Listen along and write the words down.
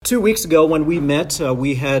2 weeks ago when we met,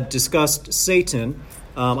 we had discussed Satan.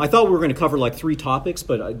 I thought we were going to cover like 3 topics,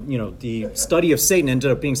 but the study of Satan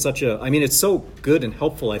ended up being it's so good and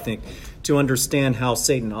helpful, I think, to understand how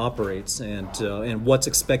Satan operates and what's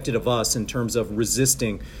expected of us in terms of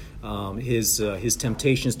resisting his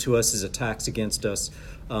temptations to us, his attacks against us,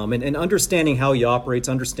 and understanding how he operates,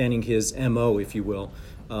 understanding his MO, if you will,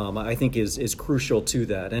 I think is crucial to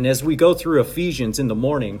that. And as we go through Ephesians in the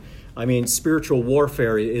morning, spiritual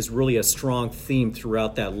warfare is really a strong theme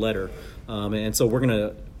throughout that letter. And so we're going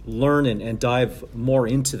to learn and dive more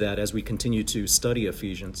into that as we continue to study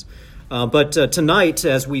Ephesians. But tonight,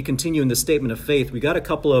 as we continue in the statement of faith, we got a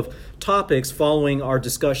couple of topics following our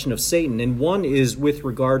discussion of Satan. And one is with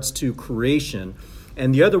regards to creation,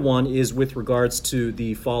 and the other one is with regards to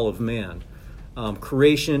the fall of man.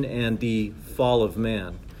 Creation and the fall of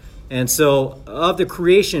man. And so of the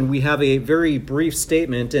creation, we have a very brief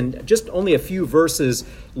statement and just only a few verses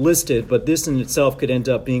listed, but this in itself could end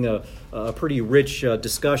up being a pretty rich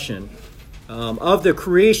discussion. Of the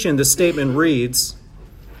creation, the statement reads,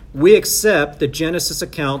 "We accept the Genesis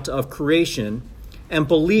account of creation and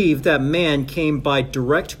believe that man came by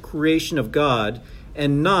direct creation of God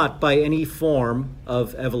and not by any form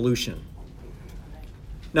of evolution."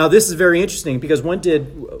 Now, this is very interesting because when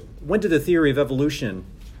did the theory of evolution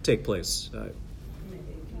take place?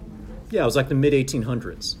 It was like the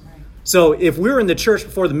mid-1800s. So if we're in the church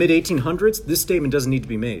before the mid-1800s, this statement doesn't need to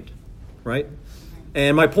be made, right?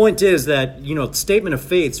 And my point is that, statement of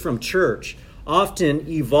faiths from church often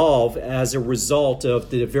evolve as a result of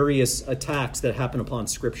the various attacks that happen upon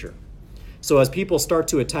Scripture. So as people start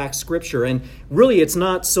to attack Scripture, and really it's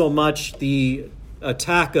not so much the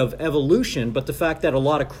attack of evolution, but the fact that a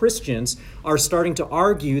lot of Christians are starting to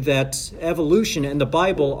argue that evolution and the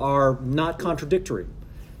Bible are not contradictory,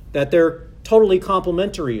 that they're totally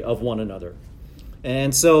complementary of one another.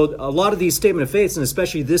 And so a lot of these statement of faiths, and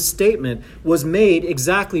especially this statement, was made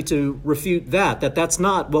exactly to refute that that's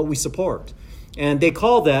not what we support. And they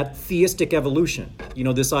call that theistic evolution.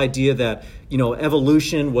 This idea that,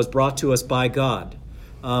 evolution was brought to us by God.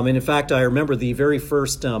 And in fact, I remember the very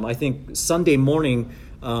first, Sunday morning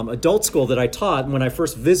adult school that I taught. When I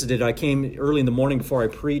first visited, I came early in the morning before I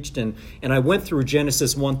preached, and I went through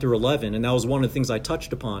Genesis 1 through 11, and that was one of the things I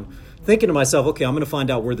touched upon, thinking to myself, okay, I'm going to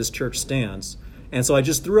find out where this church stands. And so I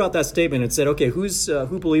just threw out that statement and said, okay, who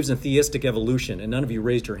believes in theistic evolution? And none of you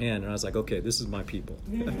raised your hand, and I was like, okay, this is my people.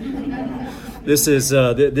 This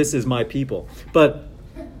is my people. But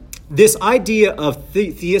this idea of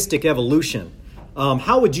theistic evolution,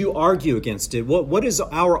 how would you argue against it? What is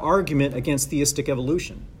our argument against theistic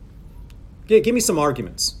evolution? Give me some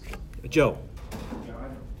arguments. Joe.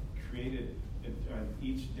 God created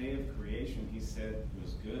each day of creation, he said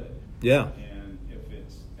was good. Yeah. And if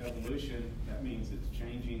it's evolution, that means it's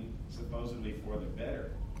changing supposedly for the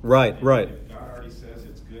better. Right. If God already says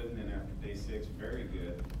it's good, and then after day 6, very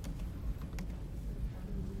good,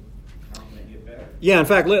 how can it get better? Yeah, in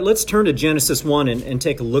fact, let's turn to Genesis 1 and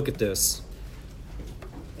take a look at this.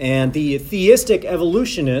 And the theistic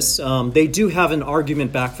evolutionists, they do have an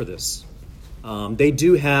argument back for this. They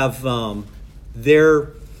do have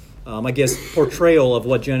their, portrayal of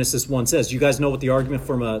what Genesis 1 says. You guys know what the argument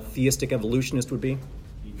from a theistic evolutionist would be?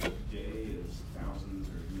 Each day is thousands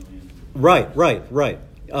or millions. Right.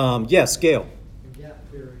 Yes, Gail. The gap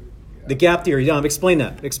theory. The gap theory. Explain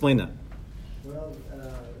that. Well, it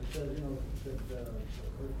says, that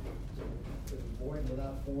the void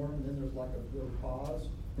without form, then there's like a little pause.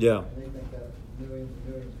 Yeah. And they think that millions and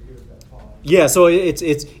millions of years that pause. Yeah, so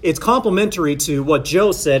it's complementary to what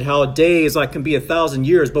Joe said, how a day can be 1,000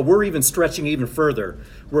 years, but we're even stretching even further.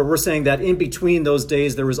 We're saying that in between those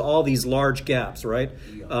days there was all these large gaps, right?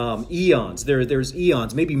 Eons. There's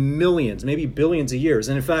eons, maybe millions, maybe billions of years.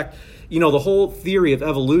 And in fact, the whole theory of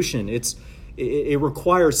evolution, it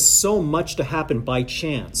requires so much to happen by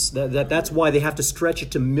chance. That's why they have to stretch it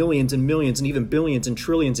to millions and millions and even billions and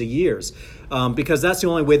trillions of years, because that's the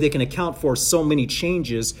only way they can account for so many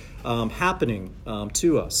changes happening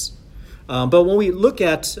to us. But when we look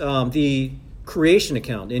at the creation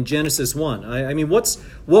account in Genesis 1,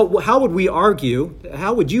 how would we argue?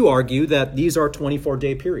 How would you argue that these are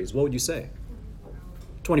 24-day periods? What would you say?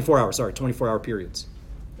 24-hour periods.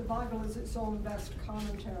 The Bible is its own best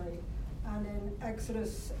commentary. And in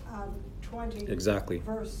Exodus 20, exactly.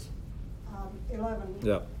 verse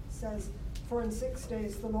 11, says, "For in 6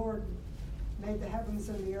 days the Lord made the heavens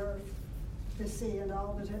and the earth, the sea, and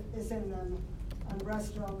all that is in them, and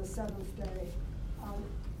rested on the 7th day."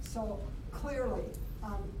 So clearly,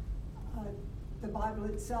 the Bible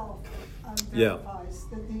itself verifies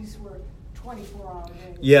that these were 24-hour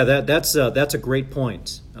days. Yeah, that's a great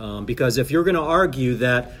point. Because if you're going to argue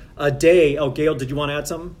that a day, oh, Gail, did you want to add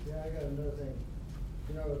something? Yeah, I got another thing.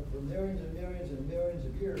 You know, for millions and millions and millions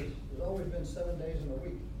of years, there's always been 7 days in a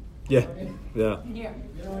week. Yeah, You know what I mean? yeah. Yeah.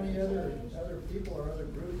 You know any other people or other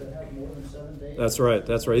group that have more than 7 days? That's right.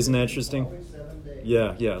 That's right. Isn't that interesting? Always 7 days.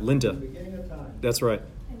 Yeah, yeah. Linda, From the beginning of time. that's right.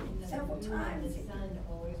 Several times. The sun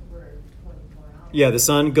always worked 24 hours. Yeah, the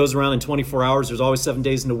sun goes around in 24 hours. There's always 7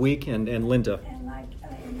 days in a week. And Linda, And like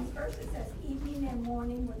in this verse, it says evening and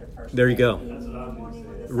morning were the first. There you day, go. evening That's what I and was morning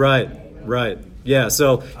gonna were the say. right, second day. right. Yeah,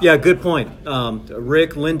 so, yeah, good point.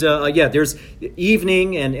 Rick, Linda, yeah, there's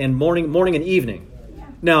evening and morning and evening. Yeah.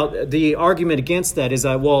 Now, the argument against that is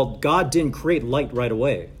that, well, God didn't create light right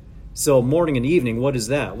away. So morning and evening, what is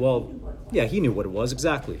that? Well, yeah, he knew what it was,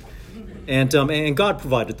 exactly. And God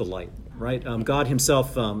provided the light, right? God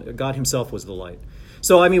himself was the light.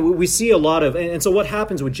 So, I mean, we see a lot of, and so what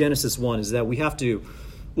happens with Genesis 1 is that we have to,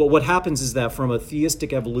 well, what happens is that from a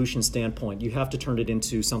theistic evolution standpoint, you have to turn it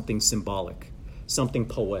into something symbolic, something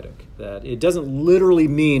poetic. That it doesn't literally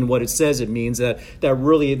mean what it says it means. That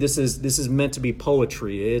really this is meant to be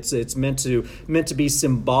poetry. It's meant to be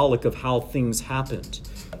symbolic of how things happened.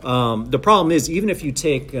 The problem is, even if you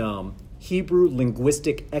take Hebrew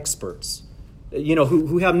linguistic experts, you know,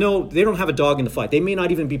 who they don't have a dog in the fight. They may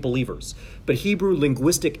not even be believers. But Hebrew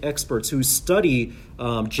linguistic experts who study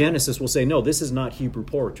Genesis will say, no, this is not Hebrew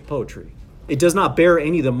poetry. It does not bear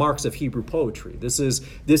any of the marks of Hebrew poetry. This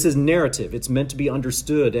is narrative. It's meant to be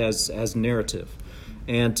understood as narrative.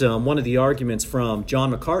 And one of the arguments from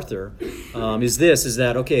John MacArthur is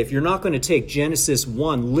that, okay, if you're not going to take Genesis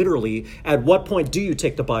 1 literally, at what point do you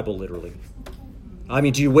take the Bible literally? I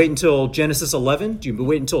mean, do you wait until Genesis 11? Do you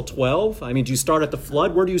wait until 12? I mean, do you start at the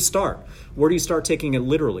flood? Where do you start? Where do you start taking it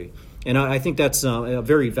literally? And I think that's a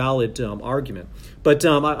very valid argument. But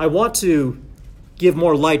I want to give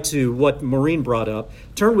more light to what Maureen brought up.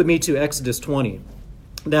 Turn with me to Exodus 20.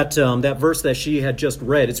 That verse that she had just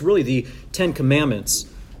read, it's really the Ten Commandments.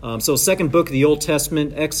 So second book of the Old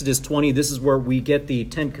Testament, Exodus 20, this is where we get the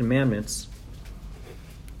Ten Commandments.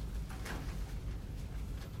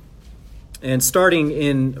 And starting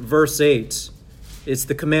in verse 8, it's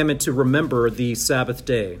the commandment to remember the Sabbath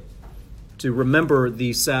day. To remember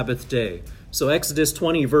the Sabbath day. So Exodus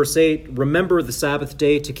 20, verse 8, remember the Sabbath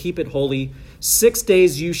day to keep it holy. 6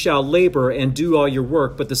 days you shall labor and do all your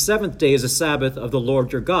work, but the seventh day is a Sabbath of the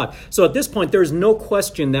Lord your God. So at this point, there's no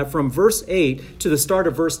question that from verse 8 to the start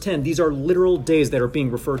of verse 10, these are literal days that are being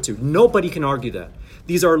referred to. Nobody can argue that.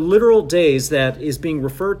 These are literal days that is being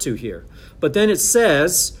referred to here. But then it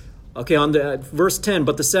says, okay, on the verse 10,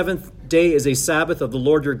 but the seventh day is a Sabbath of the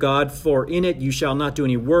Lord your God, for in it you shall not do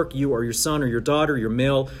any work, you or your son or your daughter, your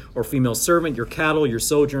male or female servant, your cattle, your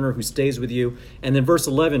sojourner who stays with you. And then verse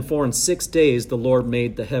 11, for in 6 days the Lord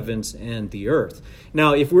made the heavens and the earth.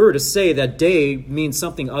 Now, if we were to say that day means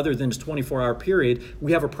something other than just 24-hour period,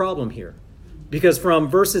 we have a problem here. Because from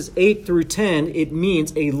verses 8 through 10, it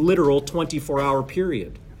means a literal 24-hour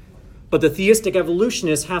period. But the theistic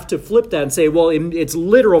evolutionists have to flip that and say, well, it's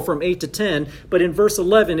literal from 8 to 10, but in verse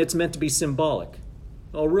 11, it's meant to be symbolic.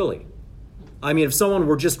 Oh, really? I mean, if someone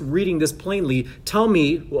were just reading this plainly, tell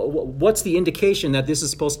me, what's the indication that this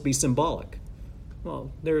is supposed to be symbolic?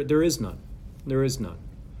 Well, there is none. There is none.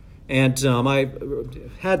 And I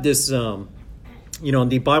had this, in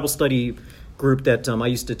the Bible study group that I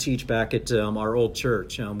used to teach back at our old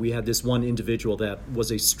church. We had this one individual that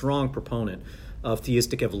was a strong proponent of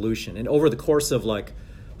theistic evolution. And over the course of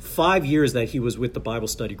 5 years that he was with the Bible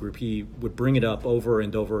study group, he would bring it up over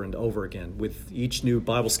and over and over again with each new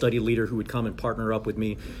Bible study leader who would come and partner up with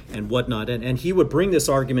me and whatnot. And he would bring this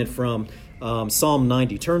argument from Psalm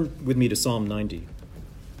 90. Turn with me to Psalm 90.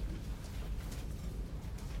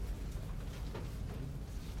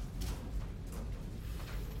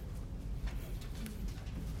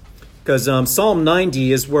 Because Psalm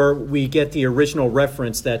 90 is where we get the original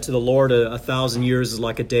reference that to the Lord a 1,000 years is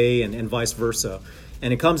like a day and vice versa.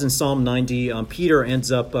 And it comes in Psalm 90. Peter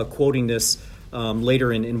ends up quoting this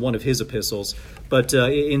later in one of his epistles. But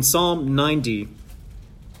in Psalm 90,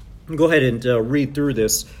 go ahead and read through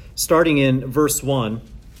this, starting in verse 1.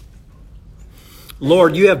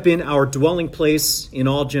 Lord, you have been our dwelling place in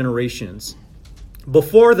all generations.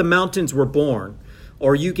 Before the mountains were born,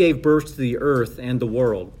 or you gave birth to the earth and the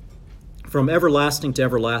world. From everlasting to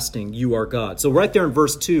everlasting, you are God. So right there in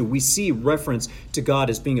verse 2, we see reference to God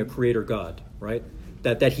as being a creator God, right?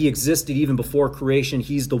 that he existed even before creation.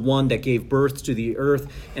 He's the one that gave birth to the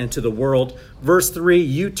earth and to the world. Verse 3,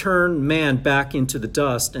 you turn man back into the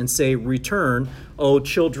dust and say, return, O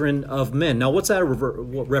children of men. Now, what's that a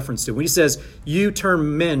reference to? When he says, you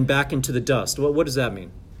turn men back into the dust, what does that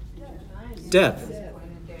mean? Death.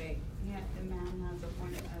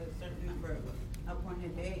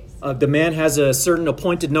 The man has a certain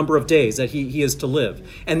appointed number of days that he is to live.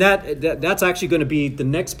 And that's actually going to be the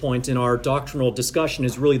next point in our doctrinal discussion,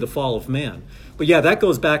 is really the fall of man. But yeah, that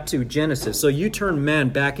goes back to Genesis. So you turn man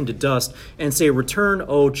back into dust and say, return,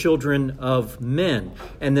 O children of men.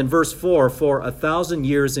 And then verse 4, for 1,000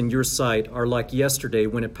 years in your sight are like yesterday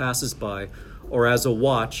when it passes by, or as a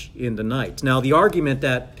watch in the night. Now, the argument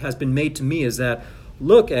that has been made to me is that,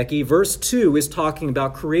 look, Eki, verse 2 is talking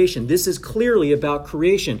about creation. This is clearly about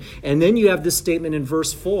creation. And then you have this statement in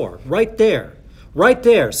verse 4, right there. Right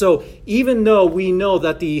there. So even though we know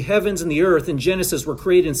that the heavens and the earth in Genesis were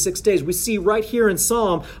created in 6 days, we see right here in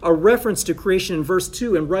Psalm a reference to creation in verse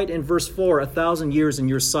 2, and right in verse 4, 1,000 years in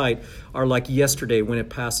your sight are like yesterday when it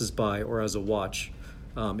passes by, or as a watch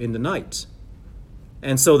in the night.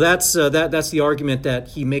 And so that's the argument that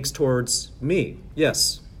he makes towards me.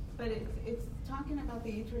 Yes? But it's talking about the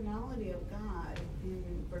eternality of God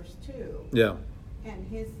in verse 2. Yeah. And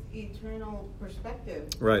his eternal perspective,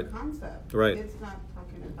 Right. concept. Right. It's not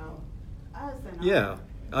talking about us and Yeah.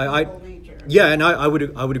 our sinful nature. Yeah, and I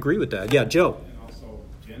would agree with that. Yeah, Joe. And also,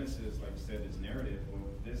 Genesis, like you said, is narrative. Well,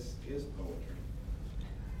 this is poetry.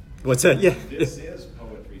 What's that? Yeah. This is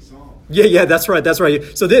poetry song. Yeah, that's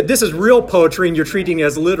right. So this is real poetry, and you're treating it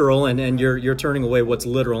as literal, and you're turning away what's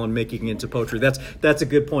literal and making it into poetry. That's a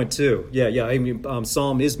good point too. Yeah. I mean,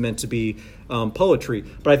 Psalm is meant to be poetry,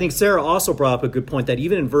 but I think Sarah also brought up a good point that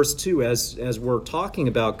even in verse 2, as we're talking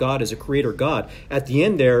about God as a creator God, at the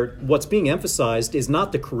end there, what's being emphasized is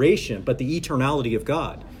not the creation, but the eternality of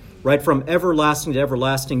God. Right? From everlasting to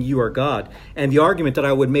everlasting, you are God. And the argument that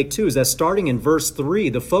I would make too is that starting in verse 3,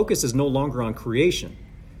 the focus is no longer on creation.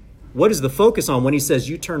 What is the focus on when he says,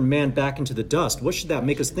 you turn man back into the dust? What should that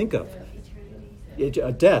make us think of?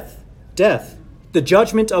 Death. The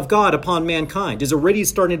judgment of God upon mankind is already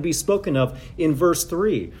starting to be spoken of in verse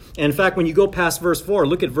 3. And in fact, when you go past verse 4,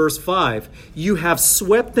 look at verse 5. You have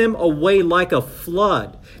swept them away like a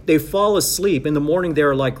flood. They fall asleep. In the morning they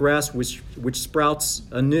are like grass which sprouts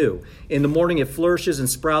anew. In the morning it flourishes and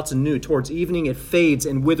sprouts anew. Towards evening it fades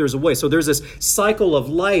and withers away. So there's this cycle of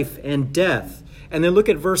life and death. And then look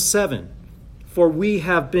at verse 7. For we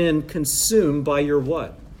have been consumed by your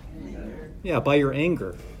what? Anger. Yeah, by your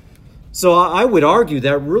anger. So I would argue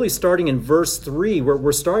that really starting in verse 3,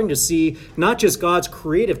 we're starting to see not just God's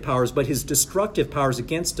creative powers, but his destructive powers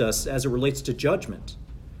against us as it relates to judgment.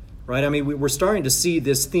 Right? I mean, we're starting to see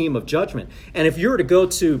this theme of judgment. And if you were to go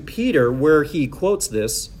to Peter, where he quotes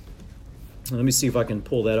this, let me see if I can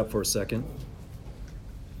pull that up for a second.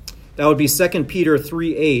 That would be 2 Peter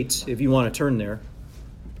 3:8, if you want to turn there.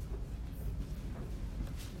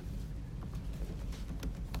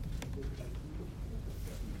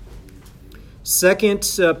 Second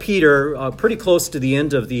Peter, pretty close to the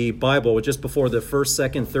end of the Bible, just before the 1st,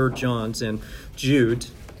 2nd, 3rd Johns and Jude,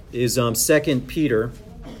 is 2 Peter.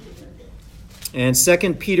 And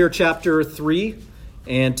 2 Peter chapter 3,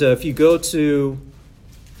 and if you go to,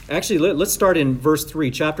 actually let's start in verse 3,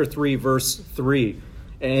 chapter 3, verse 3.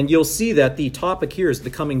 And you'll see that the topic here is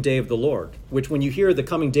the coming day of the Lord, which when you hear the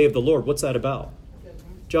coming day of the Lord, what's that about?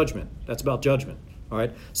 Judgment. That's about judgment. All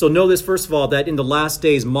right. So know this, first of all, that in the last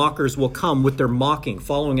days, mockers will come with their mocking,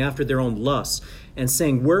 following after their own lusts, and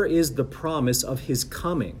saying, where is the promise of his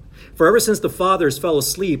coming? For ever since the fathers fell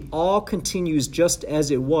asleep, all continues just as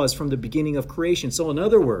it was from the beginning of creation. So in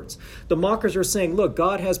other words, the mockers are saying, look,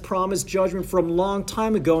 God has promised judgment from a long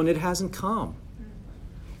time ago, and it hasn't come.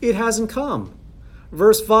 It hasn't come.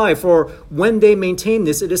 Verse 5, for when they maintain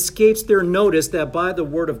this, it escapes their notice that by the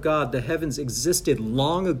word of God the heavens existed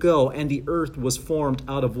long ago, and the earth was formed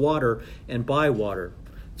out of water and by water,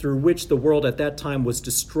 through which the world at that time was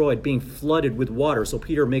destroyed, being flooded with water. So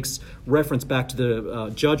Peter makes reference back to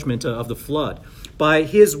the judgment of the flood. By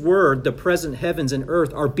his word, the present heavens and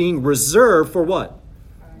earth are being reserved for what?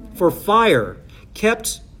 For fire,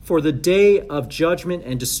 kept for the day of judgment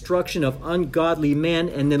and destruction of ungodly men.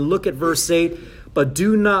 And then look at verse 8. But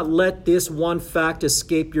do not let this one fact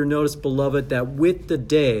escape your notice, beloved, that with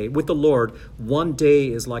the Lord, 1 day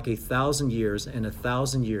is like 1,000 years, and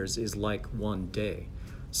 1,000 years is like 1 day.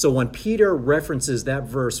 So when Peter references that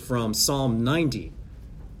verse from Psalm 90,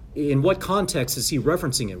 in what context is he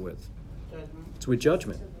referencing it with? Judgment. It's with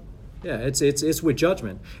judgment. Yeah, it's with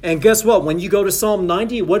judgment. And guess what? When you go to Psalm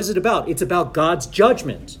 90, what is it about? It's about God's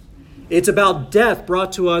judgment. It's about death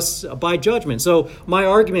brought to us by judgment. So my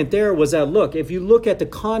argument there was that, look, if you look at the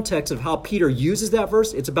context of how Peter uses that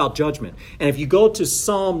verse, it's about judgment. And if you go to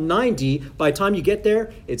Psalm 90, by the time you get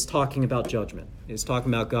there, it's talking about judgment. It's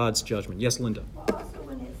talking about God's judgment. Yes, Linda? Well, also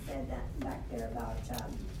when it said that back there about,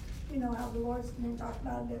 how the Lord's going to talk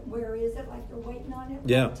about it, where is it, like you're waiting on it?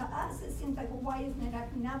 Yeah. Well, to us, it seems like, well, why isn't it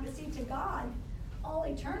happening now? But see, to God, all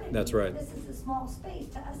eternity. That's right. This is a small space.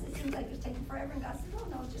 To us, it seems like it's taking forever. And God says,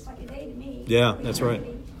 no, it's just like a day to me. Yeah, that's right.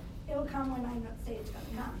 It'll come when I say it's going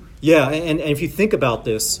to come. Yeah, and if you think about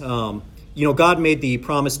this, God made the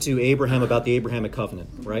promise to Abraham about the Abrahamic covenant,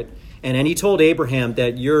 right? And he told Abraham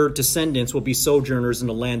that your descendants will be sojourners in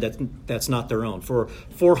a land that's not their own for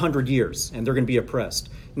 400 years, and they're going to be oppressed.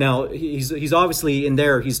 Now, he's obviously in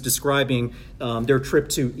there, he's describing their trip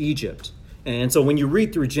to Egypt. And so when you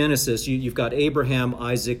read through Genesis, you've got Abraham,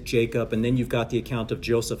 Isaac, Jacob, and then you've got the account of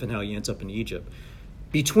Joseph and how he ends up in Egypt.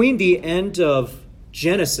 Between the end of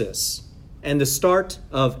Genesis and the start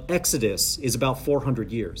of Exodus is about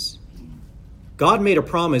 400 years. God made a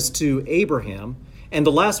promise to Abraham, and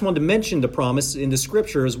the last one to mention the promise in the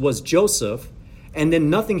scriptures was Joseph, and then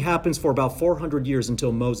nothing happens for about 400 years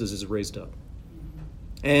until Moses is raised up.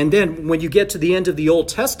 And then when you get to the end of the Old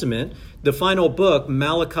Testament, the final book,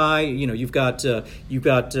 Malachi, you've got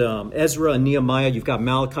Ezra and Nehemiah, you've got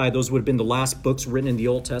Malachi. Those would have been the last books written in the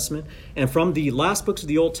Old Testament. And from the last books of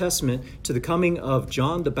the Old Testament to the coming of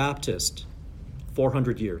John the Baptist,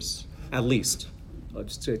 400 years, at least.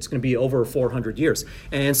 It's going to be over 400 years.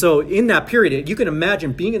 And so in that period, you can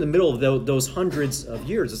imagine being in the middle of those hundreds of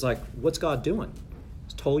years. It's like, what's God doing?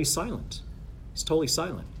 It's totally silent. He's totally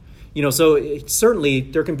silent. So certainly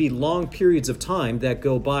there can be long periods of time that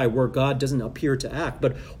go by where God doesn't appear to act.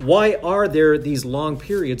 But why are there these long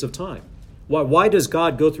periods of time? Why does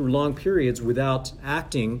God go through long periods without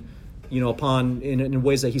acting, upon in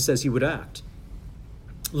ways that he says he would act?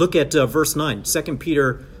 Look at verse 9, 2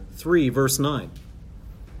 Peter 3, verse 9.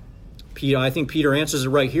 I think Peter answers it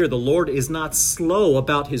right here. The Lord is not slow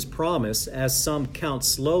about his promise, as some count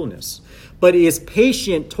slowness, but is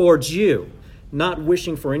patient towards you, not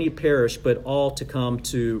wishing for any perish, but all to come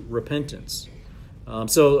to repentance.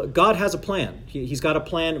 So God has a plan. He's got a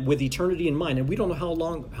plan with eternity in mind, and we don't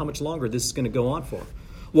know how much longer this is going to go on for.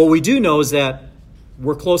 What we do know is that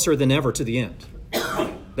we're closer than ever to the end.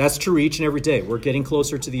 That's true each and every day. We're getting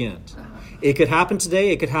closer to the end. It could happen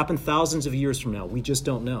today. It could happen thousands of years from now. We just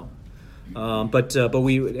don't know. But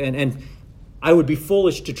I would be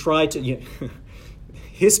foolish to try to.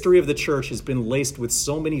 History of the church has been laced with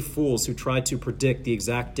so many fools who try to predict the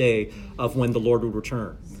exact day of when the Lord would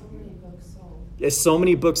return. So many books sold. There's so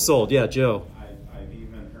many books sold. Yeah, Joe. I've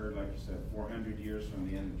even heard, like you said, 400 years from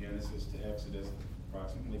the end of Genesis to Exodus,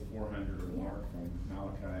 approximately 400 or more from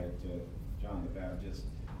Malachi to John the Baptist,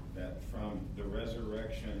 that from the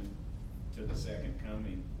resurrection to the second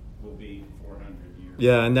coming will be 400 years.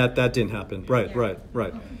 Yeah, and that didn't happen. Right.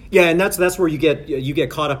 Yeah, and that's where you get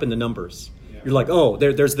caught up in the numbers. You're like, oh,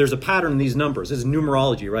 there's a pattern in these numbers. This is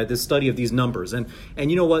numerology, right? This study of these numbers. And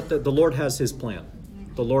you know what? The Lord has his plan.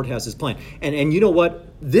 The Lord has his plan. And you know what?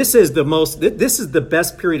 This is the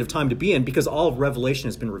best period of time to be in because all of Revelation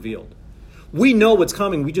has been revealed. We know what's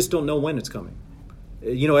coming. We just don't know when it's coming.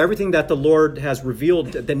 Everything that the Lord has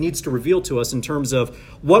revealed that needs to reveal to us in terms of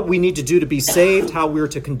what we need to do to be saved, how we're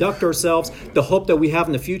to conduct ourselves, the hope that we have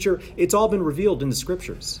in the future, it's all been revealed in the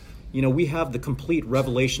scriptures. We have the complete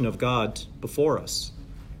revelation of God before us.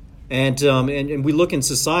 And we look in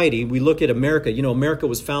society, we look at America. America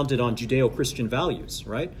was founded on Judeo-Christian values,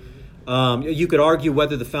 right? You could argue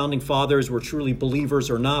whether the founding fathers were truly believers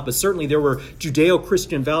or not, but certainly there were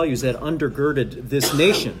Judeo-Christian values that undergirded this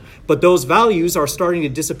nation. But those values are starting to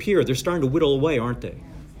disappear. They're starting to whittle away, aren't they?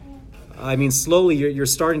 I mean, slowly you're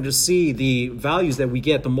starting to see the values that we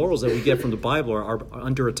get, the morals that we get from the Bible are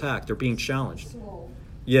under attack. They're being challenged.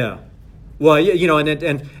 Yeah. Well,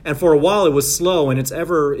 and for a while it was slow, and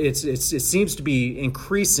it seems to be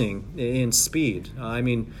increasing in speed. I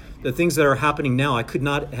mean, the things that are happening now, I could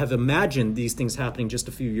not have imagined these things happening just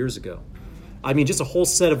a few years ago. I mean, just a whole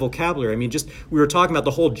set of vocabulary. I mean, we were talking about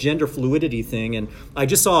the whole gender fluidity thing, and I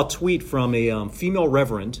just saw a tweet from a female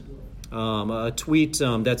reverend, a tweet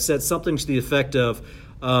that said something to the effect of,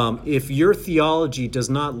 if your theology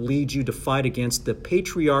does not lead you to fight against the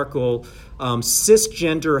patriarchal,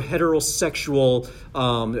 cisgender, heterosexual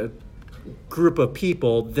group of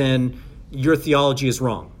people, then your theology is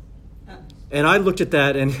wrong. And I looked at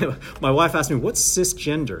that, and my wife asked me, what's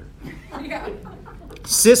cisgender?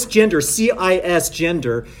 Cisgender, C-I-S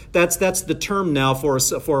gender, that's the term now for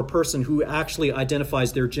a person who actually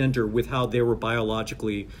identifies their gender with how they were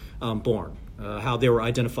biologically born. how they were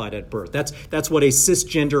identified at birth. That's what a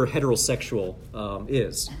cisgender heterosexual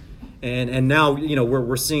is. And now,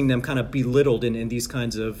 we're seeing them kind of belittled in these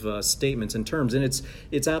kinds of statements and terms, and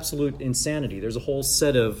it's absolute insanity. There's a whole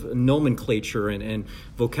set of nomenclature and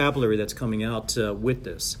vocabulary that's coming out with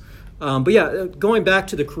this. But yeah, going back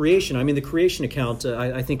to the creation, I mean, the creation account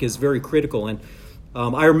I think is very critical. And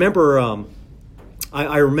I remember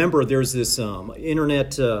there's this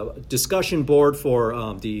internet discussion board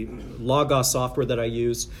for the Logos software that I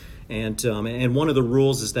use. And one of the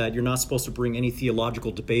rules is that you're not supposed to bring any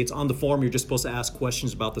theological debates on the forum. You're just supposed to ask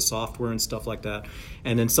questions about the software and stuff like that.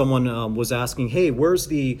 And then someone was asking, hey,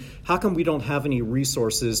 how come we don't have any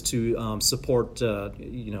resources to support,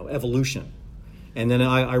 evolution? And then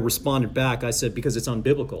I responded back. I said, because it's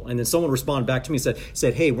unbiblical. And then someone responded back to me and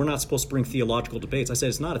said, hey, we're not supposed to bring theological debates. I said,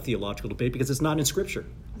 it's not a theological debate because it's not in Scripture.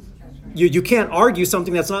 You can't argue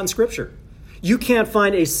something that's not in Scripture. You can't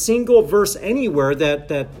find a single verse anywhere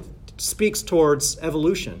that speaks towards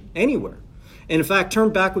evolution, anywhere. And in fact,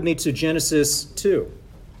 turn back with me to Genesis 2.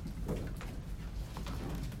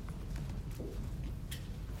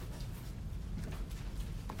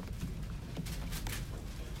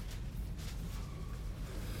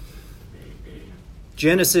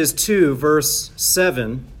 Genesis 2, verse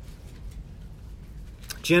 7.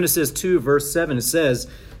 Genesis 2, verse 7, it says,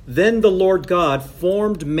 "Then the Lord God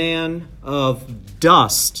formed man of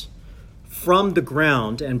dust from the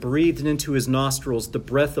ground and breathed into his nostrils the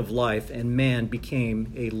breath of life, and man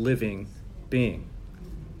became a living being."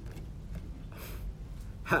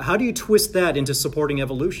 How do you twist that into supporting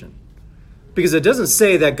evolution? Because it doesn't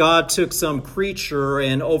say that God took some creature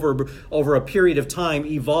and over a period of time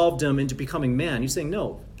evolved him into becoming man. You're saying,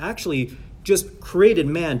 no, actually just created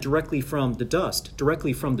man directly from the dust,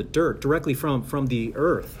 directly from the dirt, directly from the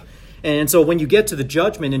earth. And so when you get to the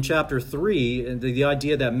judgment in chapter 3, the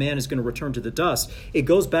idea that man is going to return to the dust, it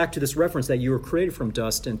goes back to this reference that you were created from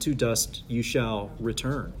dust, and to dust you shall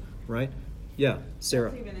return, right? Yeah, Sarah.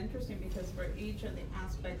 That's even interesting because for each of the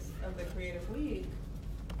aspects of the creative week,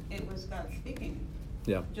 it was God speaking.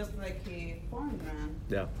 Yeah. Just like he formed man,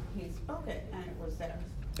 Yeah. he spoke it and it was there.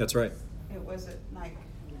 That's right. It wasn't like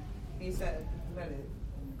he said, let it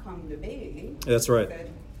come to be. That's right. He said,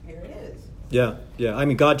 here it is. Yeah. I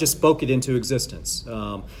mean, God just spoke it into existence.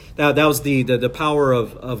 That was the power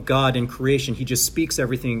of God in creation. He just speaks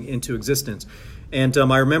everything into existence. And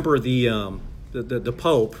I remember the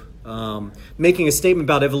Pope making a statement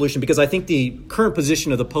about evolution, because I think the current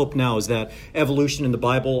position of the Pope now is that evolution and the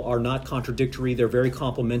Bible are not contradictory. They're very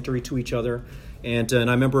complementary to each other. And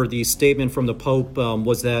I remember the statement from the Pope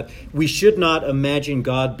was that we should not imagine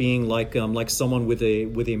God being like someone with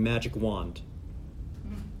a magic wand.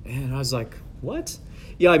 And I was like, what?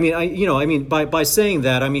 Yeah, I mean, by saying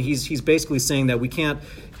that, I mean he's basically saying that we can't.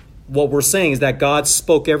 What we're saying is that God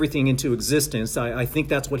spoke everything into existence. I think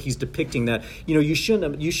that's what he's depicting. That you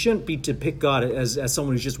shouldn't depict God as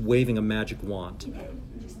someone who's just waving a magic wand.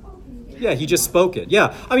 Yeah, he just spoke it.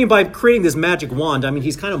 Yeah, I mean by creating this magic wand, I mean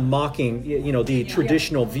he's kind of mocking the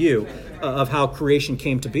traditional view of how creation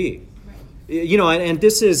came to be. And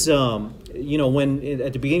this is when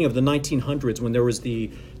at the beginning of the 1900s, when there was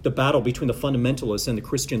the battle between the fundamentalists and the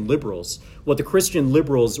Christian liberals, what the Christian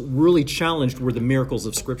liberals really challenged were the miracles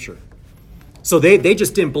of Scripture. So they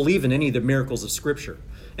just didn't believe in any of the miracles of Scripture.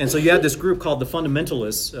 And so you had this group called the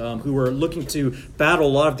fundamentalists who were looking to battle a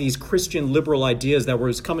lot of these Christian liberal ideas that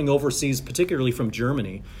were coming overseas, particularly from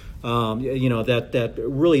Germany, that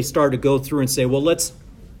really started to go through and say, well,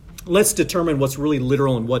 let's determine what's really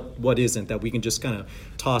literal and what isn't, that we can just kind of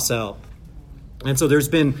toss out. And so there's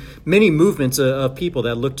been many movements of people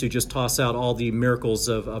that look to just toss out all the miracles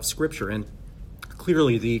of Scripture, and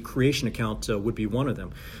clearly the creation account would be one of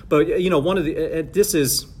them. But one of this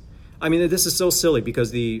is so silly because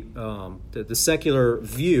the secular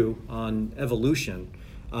view on evolution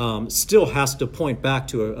still has to point back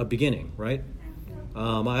to a beginning, right?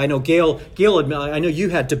 I know Gail. I know you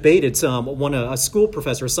had debated a school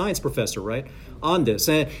professor, a science professor, right, on this.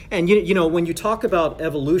 And when you talk about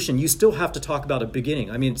evolution, you still have to talk about a beginning.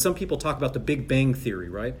 I mean, some people talk about the Big Bang Theory,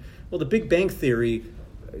 right? Well, the Big Bang Theory,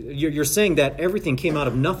 you're saying that everything came out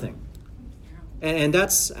of nothing, and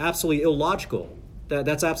that's absolutely illogical.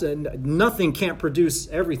 That's absolutely nothing can't produce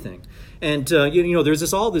everything. And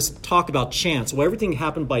there's all this talk about chance. Well, everything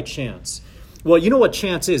happened by chance. Well, you know what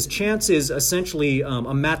chance is? Chance is essentially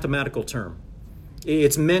a mathematical term.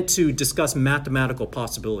 It's meant to discuss mathematical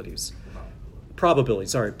probabilities.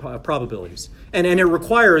 And it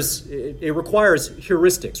requires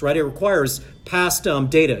heuristics, right? It requires past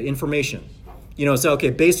data, information. So, okay,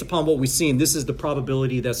 based upon what we've seen, this is the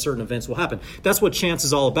probability that certain events will happen. That's what chance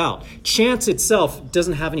is all about. Chance itself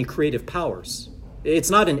doesn't have any creative powers. It's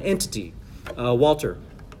not an entity. Walter.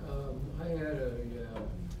 I had a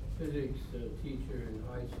physics teacher in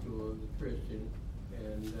high school, a Christian,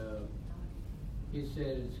 and he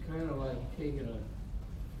said it's kind of like taking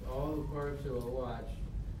all the parts of a watch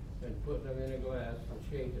and putting them in a glass and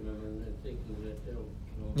shaking them and then thinking that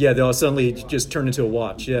They'll suddenly just turn into a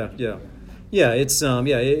watch. It's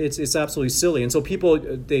absolutely silly. And so people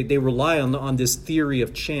they rely on this theory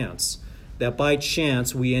of chance, that by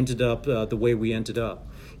chance we ended up the way we ended up.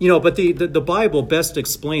 But the Bible best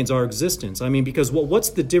explains our existence. I mean, because what's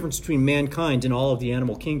the difference between mankind and all of the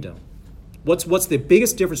animal kingdom? What's the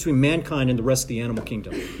biggest difference between mankind and the rest of the animal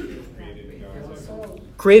kingdom?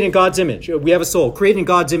 Created in God's image. We have a soul. Created in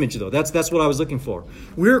God's image, though. That's what I was looking for.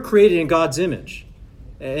 We're created in God's image.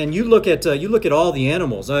 And you look at all the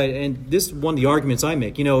animals, and this is one of the arguments I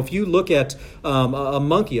make. If you look at a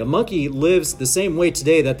monkey lives the same way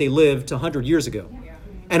today that they lived 100 years ago.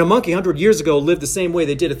 And a monkey 100 years ago lived the same way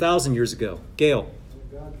they did 1,000 years ago. Gail.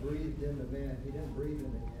 God breathed into man. He didn't breathe into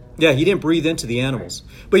animals. Yeah, he didn't breathe into the animals.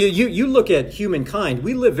 But you look at humankind,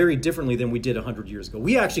 we live very differently than we did 100 years ago.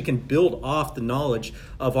 We actually can build off the knowledge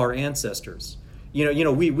of our ancestors.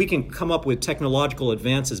 We can come up with technological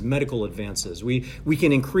advances, medical advances. We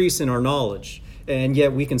can increase in our knowledge, and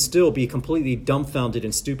yet we can still be completely dumbfounded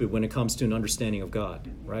and stupid when it comes to an understanding of God,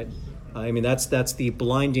 right? I mean, that's the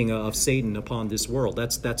blinding of Satan upon this world.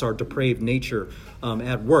 That's our depraved nature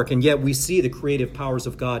at work, and yet we see the creative powers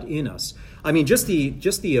of God in us. I mean, just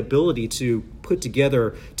the ability to put together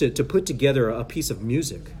a piece of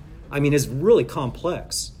music, I mean, is really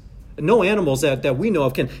complex. No animals that we know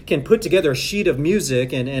of can put together a sheet of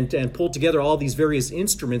music and pull together all these various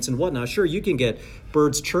instruments and whatnot. Sure, you can get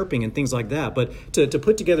birds chirping and things like that, but to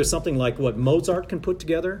put together something like what Mozart can put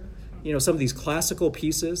together, some of these classical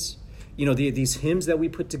pieces, these hymns that we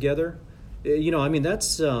put together, I mean,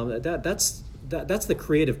 that's the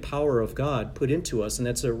creative power of God put into us, and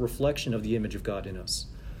that's a reflection of the image of God in us.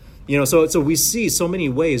 So we see so many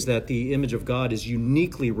ways that the image of God is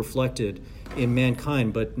uniquely reflected in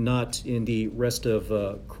mankind, but not in the rest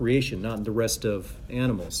of creation, not in the rest of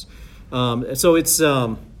animals. So it's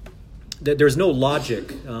there's no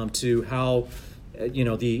logic to how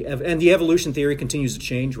the evolution theory continues to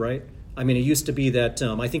change, right? I mean, it used to be that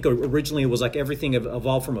I think originally it was like everything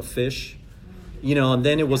evolved from a fish, and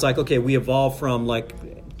then it was like, okay, we evolved from like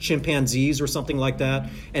chimpanzees or something like that,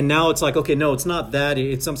 and now it's like, okay, no, it's not that.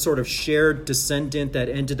 It's some sort of shared descendant that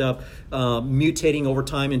ended up mutating over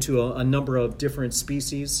time into a number of different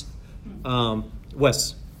species.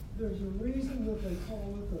 Wes? There's a reason that they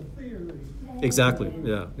call it a theory. Exactly.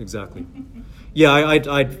 Yeah, exactly. Yeah,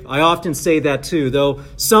 I often say that too, though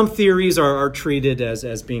some theories are treated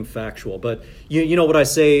as being factual. But you know what I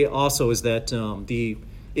say also is that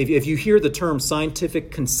if you hear the term scientific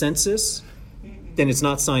consensus, then it's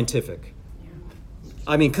not scientific.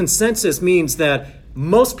 I mean, consensus means that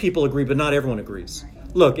most people agree, but not everyone agrees.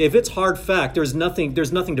 Look, if it's hard fact, there's nothing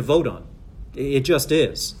to vote on. It just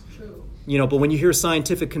is. But when you hear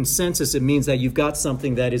scientific consensus, it means that you've got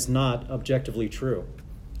something that is not objectively true.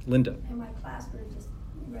 Linda. In my class, we just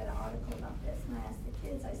read an article about this, and I asked the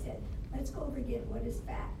kids, I said, let's go over again, what is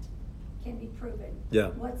fact? Can be proven. Yeah.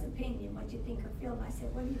 What's opinion? What do you think or feel? And I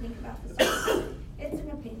said, what do you think about this article? It's an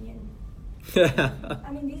opinion.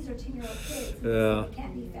 I mean, these are 10-year-old kids. Yeah. It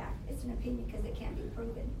can't be fact. It's an opinion because it can't be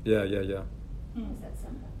proven. Yeah. It's that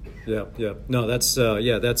simple. Yeah. No, that's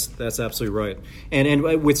absolutely right.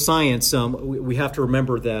 And with science, we have to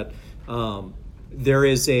remember that there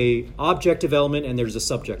is a objective element and there's a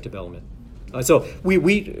subjective element. So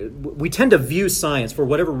we tend to view science, for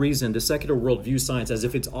whatever reason, the secular world views science as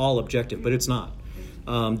if it's all objective, but it's not.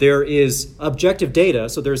 There is objective data,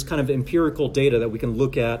 so there's kind of empirical data that we can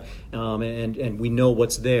look at, and we know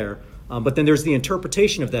what's there. But then there's the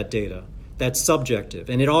interpretation of that data that's subjective,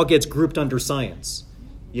 and it all gets grouped under science.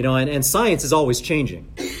 And science is always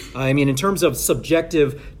changing. I mean, in terms of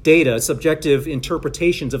subjective data, subjective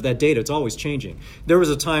interpretations of that data, it's always changing. There was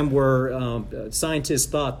a time where scientists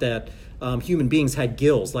thought that human beings had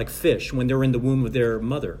gills like fish when they were in the womb of their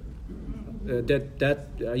mother.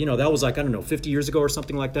 That was like, I don't know, 50 years ago or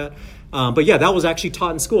something like that. But yeah, that was actually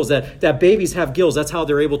taught in schools, that babies have gills. That's how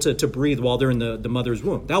they're able to breathe while they're in the mother's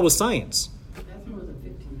womb. That was science. That's more than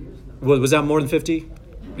 50 years now. Was that more than 50?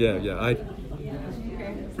 Yeah.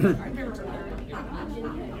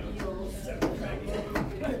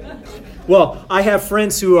 Well, I have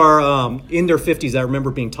friends who are in their 50s that remember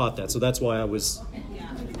being taught that, so that's why I was...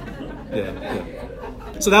 Yeah.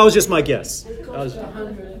 So that was just my guess.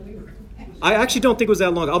 I actually don't think it was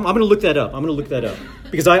that long. I'm going to look that up.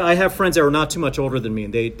 Because I have friends that are not too much older than me,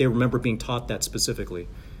 and they remember being taught that specifically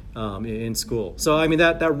in school. So, I mean,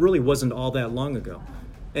 that really wasn't all that long ago.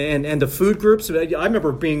 And the food groups, I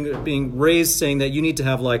remember being raised saying that you need to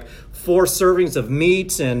have like 4 servings of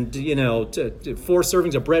meat and 4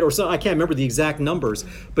 servings of bread or so. I can't remember the exact numbers,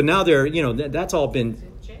 but now that's all been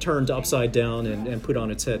turned upside down and put on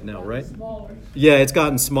its head now, right? Smaller. Yeah, it's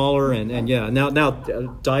gotten smaller and yeah, now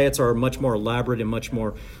diets are much more elaborate and much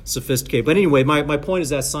more sophisticated. But anyway, my point is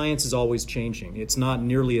that science is always changing. It's not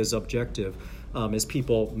nearly as objective as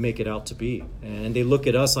people make it out to be, and they look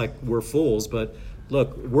at us like we're fools, but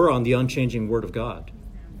look, we're on the unchanging Word of God.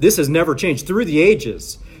 This has never changed through the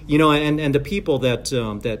ages, and the people that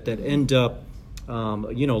end up,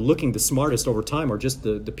 looking the smartest over time are just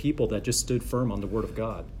the people that just stood firm on the Word of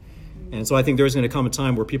God. And so I think there's going to come a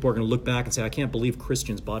time where people are going to look back and say, I can't believe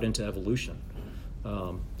Christians bought into evolution.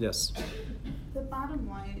 Yes. The bottom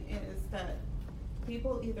line is that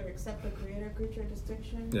people either accept the creator-creature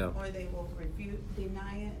distinction, Yeah. or they will refute,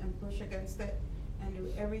 deny it, and push against it, and do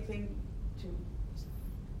everything to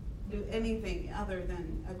do anything other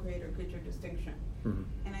than a creator-creature distinction. Mhm.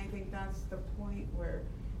 And I think that's the point where,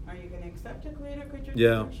 are you going to accept a creator-creature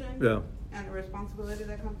Yeah, distinction? yeah. And the responsibility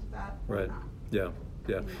that comes with that, or Right. not? Yeah.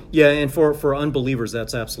 And for unbelievers,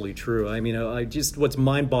 that's absolutely true. I mean, what's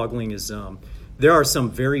mind-boggling is there are some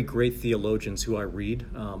very great theologians who I read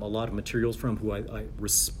a lot of materials from, who I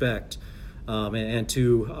respect, and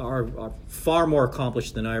who are far more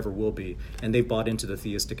accomplished than I ever will be, and they've bought into the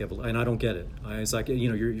theistic evolution, and I don't get it. It's like,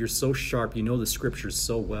 you're so sharp, the scriptures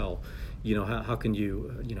so well. How can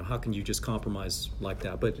you just compromise like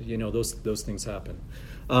that? But those things happen.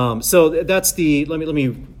 So that's let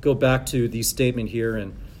me go back to the statement here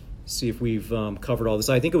and see if we've covered all this.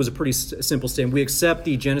 I think it was a pretty simple statement. We accept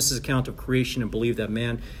the Genesis account of creation and believe that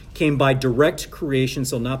man came by direct creation,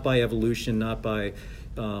 so not by evolution, not by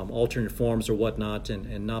alternate forms or whatnot,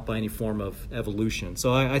 and not by any form of evolution.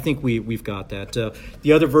 So I think we've got that.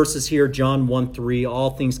 The other verses here, John 1:3,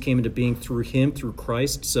 all things came into being through him, through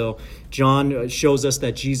Christ. So John shows us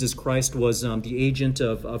that Jesus Christ was the agent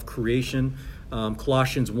of creation.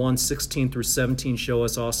 Colossians 1:16 through 17 show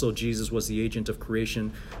us also Jesus was the agent of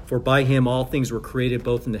creation. For by him all things were created,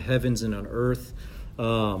 both in the heavens and on earth.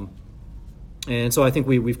 And so I think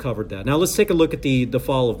we've covered that. Now let's take a look at the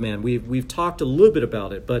fall of man. We've talked a little bit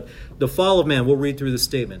about it, but the fall of man, we'll read through the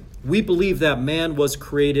statement. We believe that man was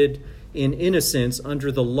created in innocence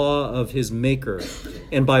under the law of his maker,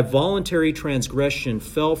 and by voluntary transgression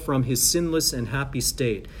fell from his sinless and happy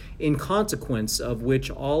state, in consequence of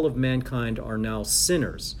which all of mankind are now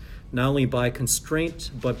sinners, not only by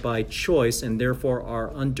constraint but by choice, and therefore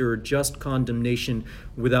are under just condemnation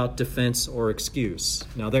without defense or excuse.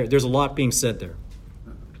 Now there's a lot being said there.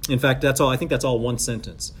 In fact, I think that's all one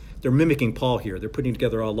sentence. They're mimicking Paul here. They're putting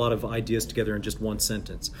together a lot of ideas together in just one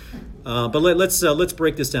sentence. But let's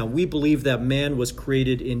break this down. We believe that man was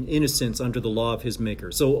created in innocence under the law of his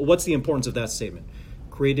maker. So what's the importance of that statement?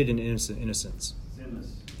 Created in innocence.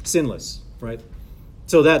 Sinless, right?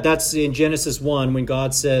 So that's in Genesis 1 when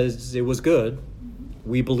God says it was good.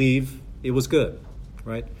 We believe it was good,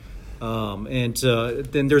 right? And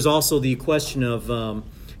then there's also the question of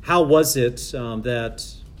how was it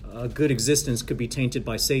that a good existence could be tainted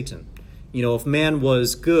by Satan? If man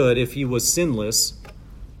was good, if he was sinless,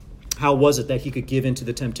 how was it that he could give into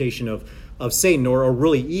the temptation of Satan? Or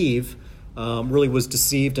really Eve really was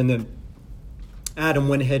deceived, and then Adam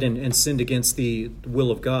went ahead and sinned against the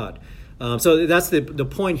will of God. So that's the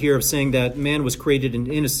point here of saying that man was created in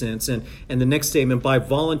innocence. And the next statement, by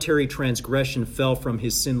voluntary transgression fell from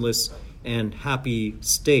his sinless and happy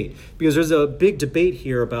state. Because there's a big debate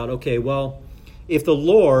here about, okay, well, if the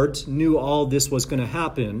Lord knew all this was going to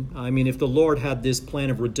happen, if the Lord had this plan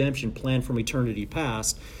of redemption planned from eternity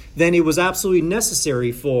past, then it was absolutely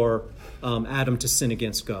necessary for Adam to sin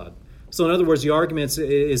against God. So in other words, the argument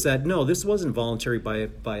is that no, this wasn't voluntary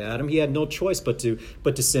by Adam. He had no choice but to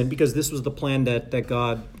sin, because this was the plan that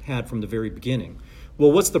God had from the very beginning.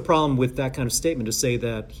 Well, what's the problem with that kind of statement, to say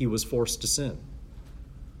that he was forced to sin?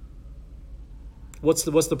 What's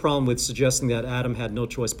the problem with suggesting that Adam had no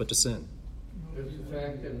choice but to sin? There's the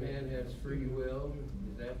fact that man has free will.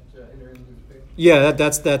 Is that entering into this picture?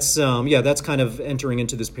 Yeah, that's kind of entering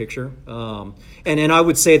into this picture. And I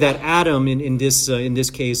would say that Adam in this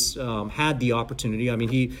case had the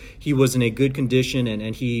opportunity. He was in a good condition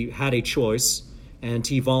and he had a choice, and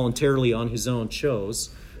he voluntarily on his own chose.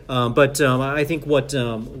 But I think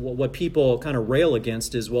what people kind of rail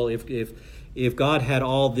against is, well, if God had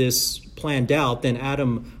all this planned out, then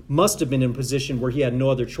Adam must have been in a position where he had no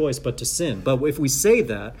other choice but to sin. But if we say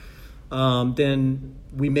that, then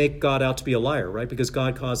we make God out to be a liar, right? Because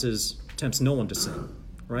God tempts no one to sin,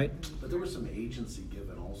 right? But there was some agency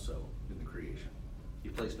given also in the creation. He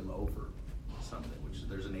placed him over something, which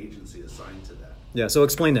there's an agency assigned to that. Yeah, so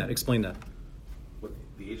explain that. What,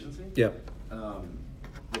 the agency? Yeah.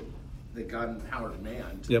 That God empowered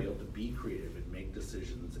man to Yep. be able to be creative and make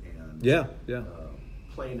decisions and Yeah.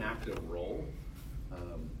 play an active role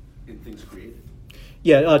in things created.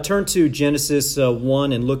 Yeah, turn to Genesis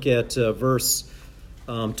 1 and look at verse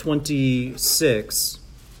 26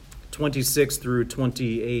 through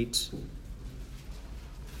 28.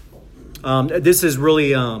 This is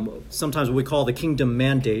really sometimes what we call the kingdom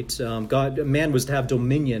mandate. Man was to have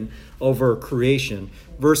dominion over creation.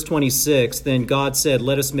 Verse 26, then God said,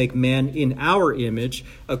 let us make man in our image,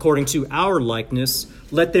 according to our likeness.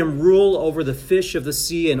 Let them rule over the fish of the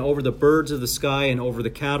sea and over the birds of the sky and over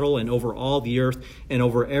the cattle and over all the earth and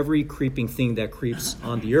over every creeping thing that creeps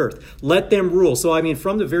on the earth. Let them rule. So, I mean,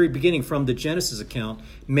 from the very beginning, from the Genesis account,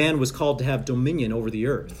 man was called to have dominion over the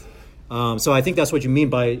earth. So I think that's what you mean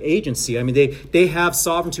by agency. I mean, they have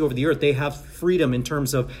sovereignty over the earth. They have freedom in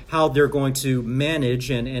terms of how they're going to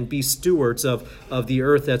manage and be stewards of the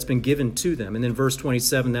earth that's been given to them. And then verse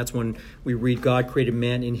 27, that's when we read God created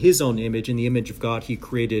man in his own image. In the image of God, he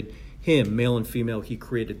created him. Male and female, he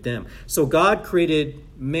created them. So God created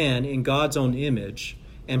man in God's own image.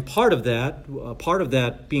 And part of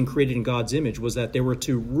that being created in God's image was that they were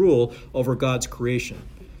to rule over God's creation.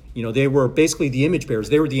 You know, they were basically the image bearers.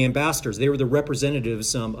 They were the ambassadors. They were the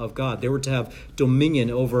representatives of God. They were to have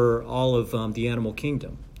dominion over all of the animal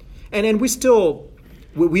kingdom. And we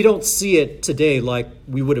don't see it today like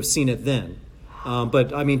we would have seen it then.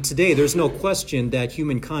 But, I mean, today there's no question that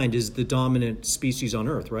humankind is the dominant species on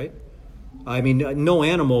earth, right? I mean, no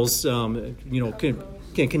animals,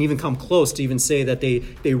 can even come close to even say that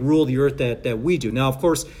they rule the earth that we do. Now, of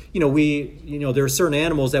course, there are certain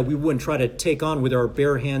animals that we wouldn't try to take on with our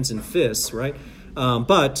bare hands and fists, right?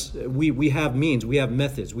 But we have means, we have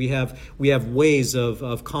methods, we have ways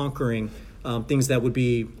of conquering things that would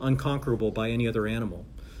be unconquerable by any other animal.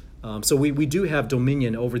 So we do have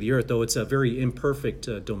dominion over the earth, though it's a very imperfect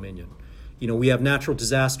dominion. We have natural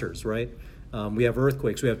disasters, right? We have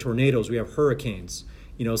earthquakes, we have tornadoes, we have hurricanes.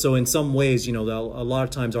 So in some ways, a lot of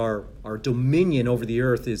times our dominion over the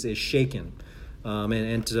earth is shaken.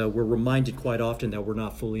 And we're reminded quite often that we're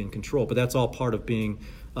not fully in control. But that's all part of being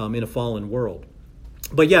in a fallen world.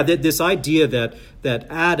 But yeah, this idea that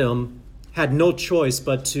Adam had no choice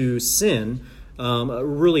but to sin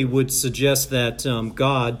really would suggest that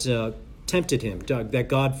God tempted him, that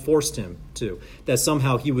God forced him to, that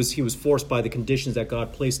somehow he was forced by the conditions that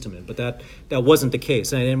God placed him in. But that wasn't the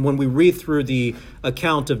case. And when we read through the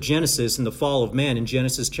account of Genesis and the fall of man in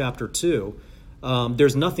Genesis chapter 2,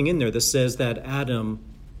 there's nothing in there that says that Adam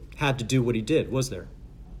had to do what he did, was there?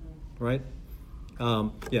 Right?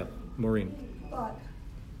 Yeah, Maureen. But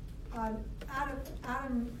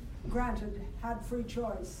Adam, granted, had free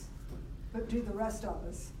choice, but do the rest of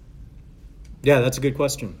us? Yeah, that's a good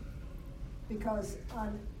question. Because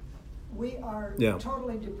we are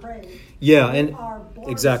totally depraved. Yeah, we and are born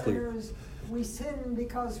exactly. Sinners. We sin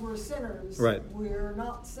because we're sinners. Right. We're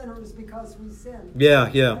not sinners because we sin.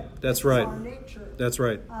 Yeah, that's right. Our nature. That's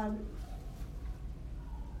right.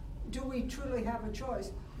 Do we truly have a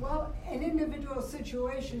choice? Well, in individual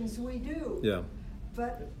situations, we do. Yeah.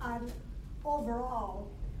 But overall,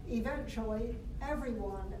 eventually,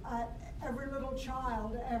 everyone, every little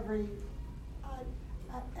child, every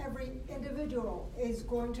individual is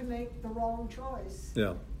going to make the wrong choice.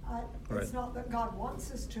 Yeah. Right. It's not that God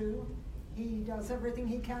wants us to. He does everything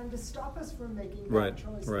he can to stop us from making right. bad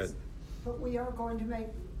choices. Right. But we are going to make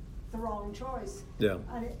the wrong choice. Yeah.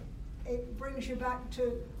 And it brings you back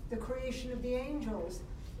to the creation of the angels.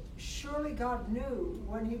 Surely God knew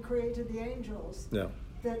when he created the angels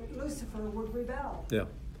that Lucifer would rebel. Yeah.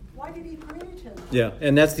 Why did he create him? Yeah,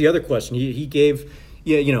 and that's the other question. He gave,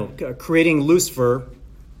 creating Lucifer,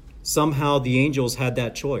 somehow the angels had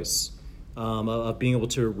that choice of being able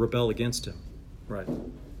to rebel against him. Right.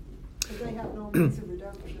 But they have no means of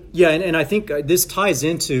redemption. Yeah, and I think this ties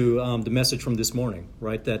into the message from this morning,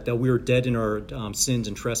 right? That we were dead in our sins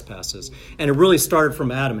and trespasses. And it really started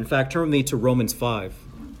from Adam. In fact, turn with me to Romans 5.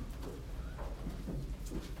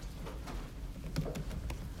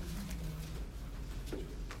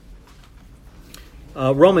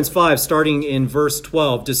 Romans 5, starting in verse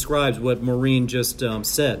 12, describes what Maureen just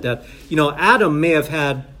said. That, Adam may have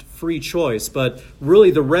had free choice, but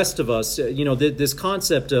really the rest of us, this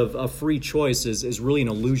concept of free choice is really an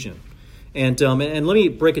illusion. And let me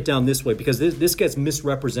break it down this way, because this gets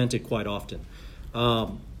misrepresented quite often.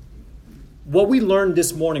 What we learned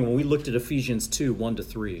this morning when we looked at Ephesians 2,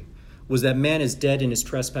 1-3, was that man is dead in his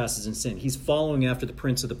trespasses and sin. He's following after the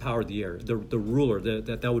prince of the power of the air, the ruler,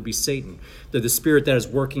 that would be Satan, the spirit that is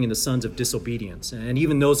working in the sons of disobedience. And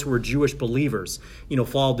even those who are Jewish believers,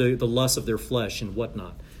 follow the lusts of their flesh and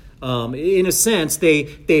whatnot. In a sense,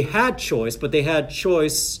 they had choice, but they had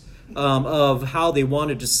choice of how they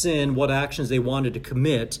wanted to sin, what actions they wanted to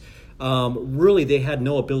commit. Really, they had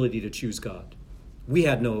no ability to choose God. We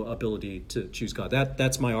had no ability to choose God.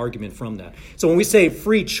 That's my argument from that. So when we say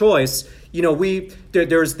free choice,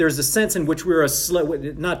 there's a sense in which we're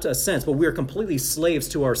not a sense, but we're completely slaves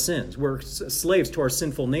to our sins. We're slaves to our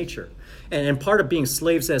sinful nature. And part of being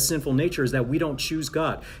slaves to that sinful nature is that we don't choose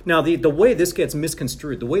God. Now, the way this gets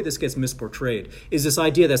misconstrued, the way this gets misportrayed, is this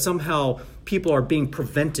idea that somehow people are being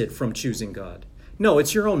prevented from choosing God. No,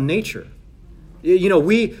 it's your own nature.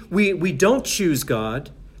 We don't choose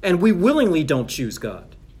God, and we willingly don't choose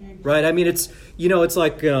God, right? I mean, it's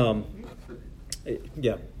like, yeah.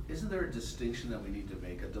 Isn't there a distinction that we need to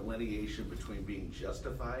make, a delineation between being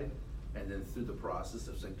justified and then through the process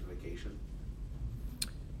of sanctification?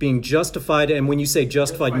 Being justified, and when you say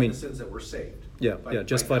justified, you mean in the sense that we're saved. Yeah,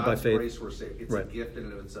 justified by faith. Grace, we're saved. It's right. a gift in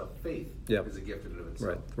and of itself. Faith is a gift in and of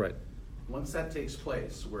itself. Right. Once that takes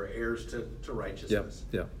place, we're heirs to righteousness.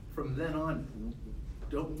 Yeah. From then on,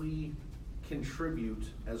 don't we contribute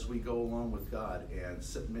as we go along with God and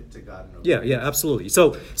submit to God in obedience? Yeah, absolutely.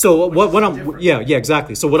 So what I'm different. Yeah,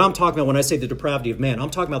 exactly. So what I'm talking about when I say the depravity of man, I'm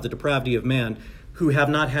talking about the depravity of man who have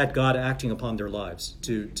not had God acting upon their lives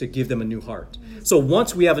to give them a new heart. So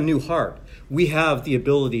once we have a new heart, we have the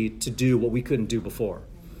ability to do what we couldn't do before.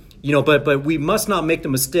 But we must not make the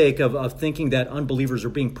mistake of thinking that unbelievers are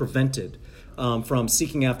being prevented from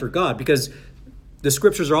seeking after God, because the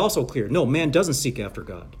scriptures are also clear. No, man doesn't seek after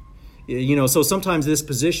God. So sometimes this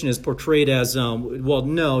position is portrayed as,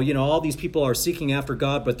 all these people are seeking after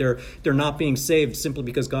God, but they're not being saved simply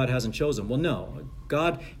because God hasn't chosen. Well, no,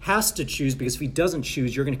 God has to choose, because if he doesn't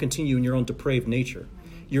choose, you're going to continue in your own depraved nature.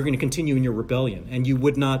 You're going to continue in your rebellion, and you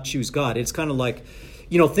would not choose God. It's kind of like,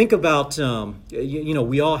 think about,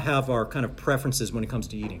 we all have our kind of preferences when it comes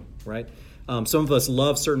to eating, right? Some of us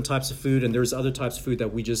love certain types of food, and there's other types of food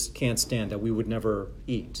that we just can't stand, that we would never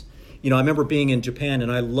eat. I remember being in Japan,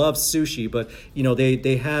 and I love sushi, but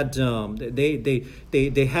they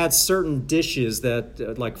had certain dishes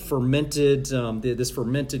that like fermented, this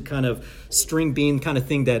fermented kind of string bean kind of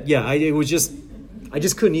thing that I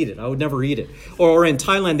just couldn't eat it. I would never eat it. Or in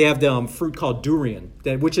Thailand, they have the fruit called durian,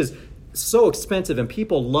 which is so expensive, and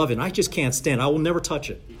people love it. And I just can't stand it. I will never touch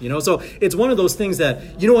it. So it's one of those things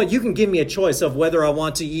that, you can give me a choice of whether I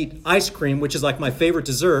want to eat ice cream, which is like my favorite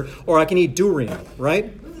dessert, or I can eat durian,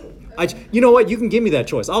 right? You can give me that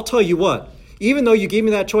choice. I'll tell you what, even though you gave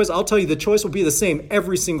me that choice, I'll tell you the choice will be the same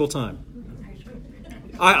every single time.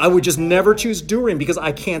 I would just never choose durian because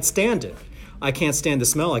I can't stand it. I can't stand the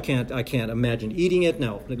smell. I can't imagine eating it.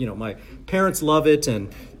 Now, my parents love it,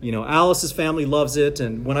 and Alice's family loves it.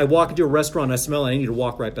 And when I walk into a restaurant, I smell it, I need to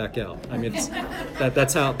walk right back out. I mean,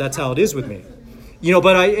 that's how it is with me.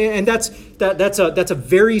 That's a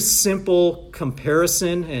very simple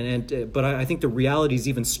comparison, but I think the reality is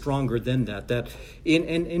even stronger than that. That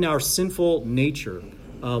in our sinful nature,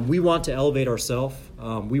 we want to elevate ourselves.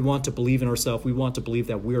 We want to believe in ourselves. We want to believe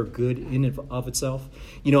that we are good in and of itself.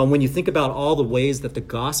 And when you think about all the ways that the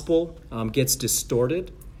gospel gets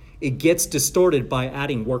distorted, it gets distorted by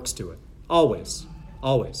adding works to it. Always.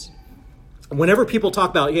 Whenever people talk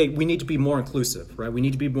about, hey, we need to be more inclusive, right? We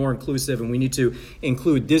need to be more inclusive, and we need to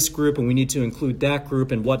include this group, and we need to include that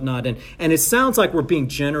group, and whatnot. And it sounds like we're being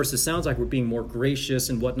generous. It sounds like we're being more gracious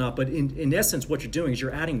and whatnot. But in essence, what you're doing is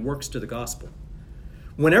you're adding works to the gospel.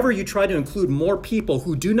 Whenever you try to include more people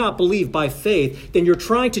who do not believe by faith, then you're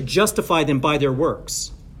trying to justify them by their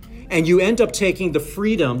works. And you end up taking the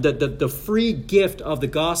freedom, the free gift of the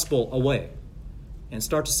gospel away, and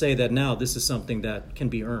start to say that now this is something that can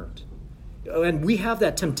be earned. And we have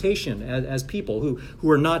that temptation as people who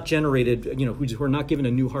are not generated, who are not given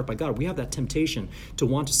a new heart by God. We have that temptation to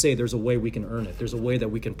want to say there's a way we can earn it. There's a way that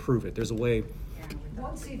we can prove it. There's a way.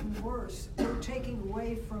 What's even worse, we're taking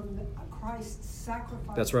away from Christ's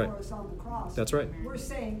sacrifice That's right. for us on the cross. That's right. We're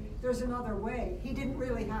saying there's another way. He didn't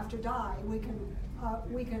really have to die. We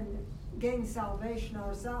can gain salvation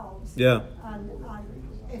ourselves. Yeah. And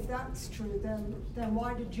if that's true, then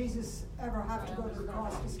why did Jesus ever have to go to the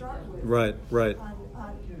cross to start with? Right.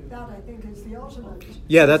 And that, I think, is the ultimate.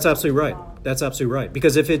 Yeah, that's absolutely right. That's absolutely right.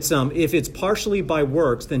 Because if it's partially by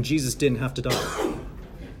works, then Jesus didn't have to die.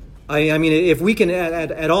 I mean, if we can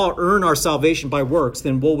at all earn our salvation by works,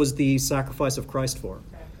 then what was the sacrifice of Christ for?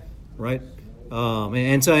 Right?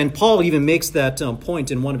 And Paul even makes that point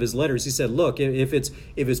in one of his letters. He said, look, if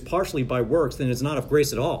it's partially by works, then it's not of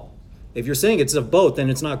grace at all. If you're saying it's of both, then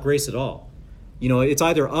it's not grace at all. It's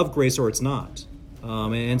either of grace or it's not.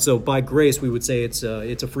 And so by grace, we would say it's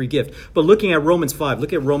a free gift. But looking at Romans 5,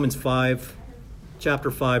 look at Romans 5,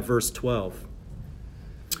 chapter 5, verse 12.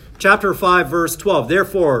 Chapter 5, verse 12.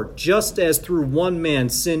 Therefore, just as through one man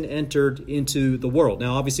sin entered into the world.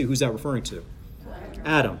 Now, obviously, who's that referring to?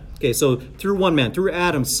 Adam. Okay, so through one man, through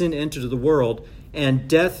Adam, sin entered the world, and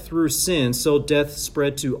death through sin, so death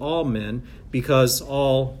spread to all men because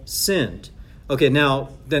all sinned. Okay, now,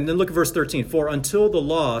 then look at verse 13. For until the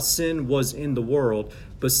law, sin was in the world,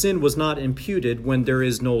 but sin was not imputed when there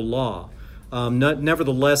is no law.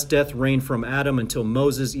 Nevertheless, death reigned from Adam until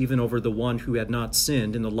Moses, even over the one who had not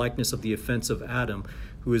sinned, in the likeness of the offense of Adam,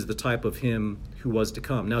 who is the type of him who was to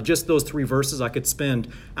come. Now, just those 3 verses, I could spend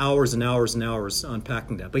hours and hours and hours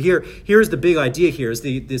unpacking that. But here's the big idea here, is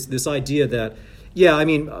this idea that,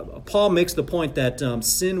 Paul makes the point that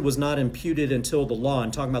sin was not imputed until the law,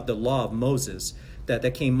 and talking about the law of Moses,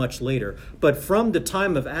 that came much later. But from the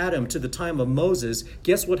time of Adam to the time of Moses,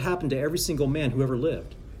 guess what happened to every single man who ever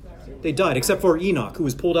lived? They died, except for Enoch, who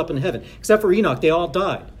was pulled up in heaven. Except for Enoch, they all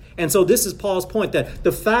died. And so this is Paul's point, that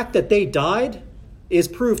the fact that they died is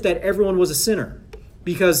proof that everyone was a sinner,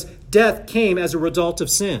 because death came as a result of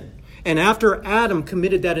sin. And after Adam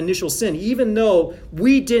committed that initial sin, even though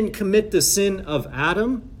we didn't commit the sin of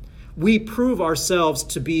Adam, we prove ourselves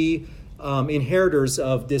to be inheritors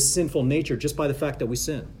of this sinful nature just by the fact that we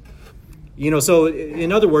sin. So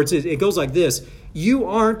in other words, it goes like this. You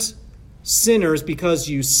aren't sinners because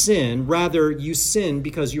you sin, rather you sin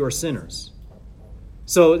because you are sinners.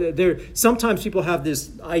 So sometimes people have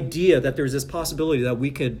this idea that there's this possibility that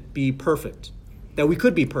we could be perfect, that we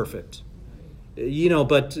could be perfect.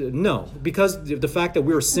 But no, because the fact that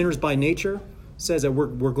we're sinners by nature says that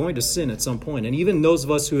we're going to sin at some point. And even those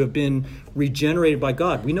of us who have been regenerated by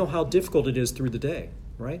God, we know how difficult it is through the day,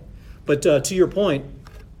 right? But to your point,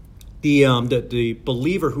 the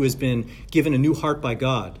believer who has been given a new heart by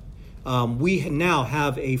God, we now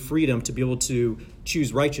have a freedom to be able to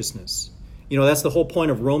choose righteousness. That's the whole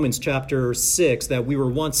point of Romans chapter 6, that we were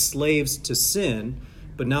once slaves to sin,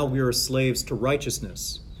 but now we are slaves to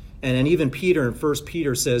righteousness. And even Peter in 1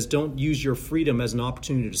 Peter says, don't use your freedom as an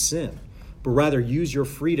opportunity to sin, but rather use your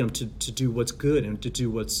freedom to do what's good and to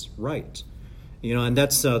do what's right. And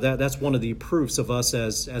that's one of the proofs of us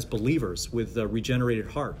as believers with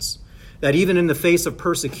regenerated hearts. That even in the face of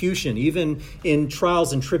persecution, even in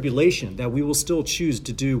trials and tribulation, that we will still choose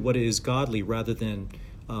to do what is godly rather than,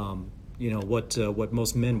 what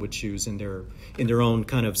most men would choose in their own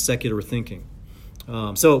kind of secular thinking.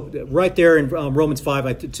 So right there in Romans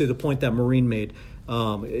 5, to the point that Maureen made,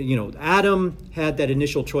 Adam had that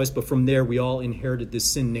initial choice, but from there we all inherited this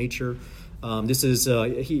sin nature. This is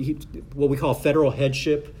what we call federal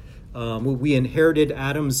headship. We inherited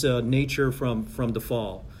Adam's nature from the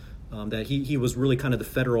fall. That he was really kind of the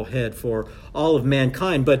federal head for all of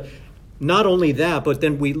mankind. But not only that, but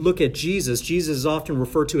then we look at Jesus. Jesus is often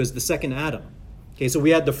referred to as the second Adam. Okay, so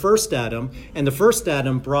we had the first Adam, and the first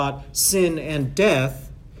Adam brought sin and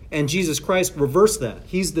death, and Jesus Christ reversed that.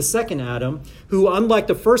 He's the second Adam, who, unlike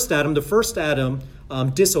the first Adam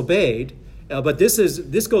disobeyed. But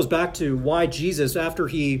this goes back to why Jesus, after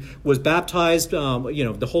he was baptized,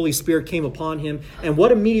 the Holy Spirit came upon him. And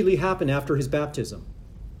what immediately happened after his baptism?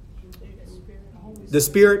 The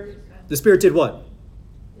Spirit did what?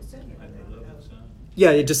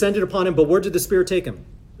 Yeah, it descended upon him, but where did the Spirit take him?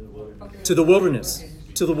 To the wilderness.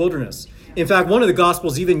 To the wilderness. In fact, one of the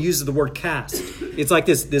Gospels even uses the word cast. It's like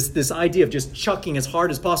this idea of just chucking as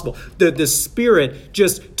hard as possible. The Spirit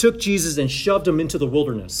just took Jesus and shoved him into the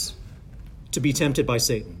wilderness to be tempted by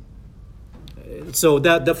Satan. So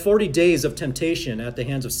that the 40 days of temptation at the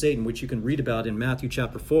hands of Satan, which you can read about in Matthew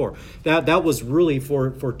chapter 4, that was really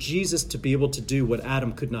for Jesus to be able to do what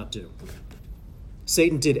Adam could not do.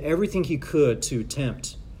 Satan did everything he could to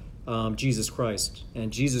tempt Jesus Christ,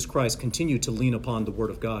 and Jesus Christ continued to lean upon the Word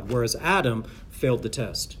of God, whereas Adam failed the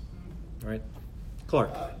test. Right?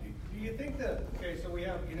 Clark. Do you think that, so we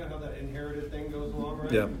have, how that inherited thing goes along,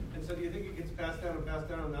 right? Yeah. And so do you think it gets passed down,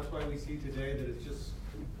 and that's why we see today that it's just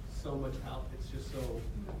so much out, it's just so, people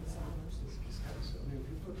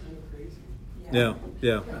are kind of crazy. Yeah.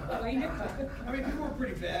 I mean, people are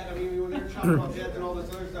pretty bad. I mean, when they're talking about death and all this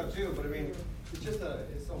other stuff too, but I mean, it's just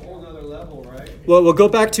it's a whole other level, right? Well, we'll go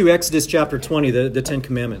back to Exodus chapter 20, the Ten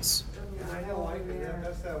Commandments. I know,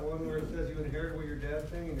 that's that one where it says you inherit what your dad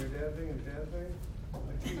thing and your dad thing and your dad thing.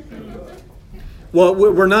 Well,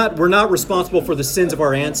 we're not responsible for the sins of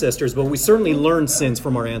our ancestors, but we certainly learn sins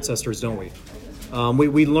from our ancestors, don't we?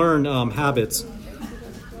 We learn habits.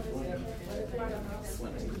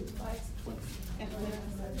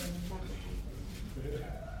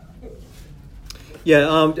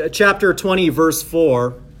 Yeah, chapter 20, verse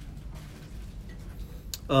 4.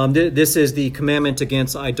 This is the commandment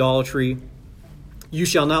against idolatry. You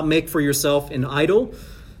shall not make for yourself an idol,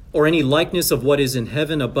 or any likeness of what is in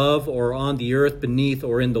heaven above, or on the earth beneath,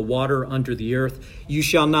 or in the water under the earth. You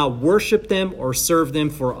shall not worship them or serve them,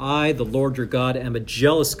 for I, the Lord your God, am a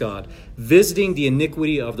jealous God, visiting the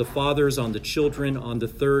iniquity of the fathers on the children, on the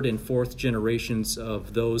third and fourth generations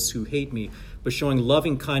of those who hate me, but showing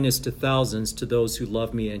loving kindness to thousands, to those who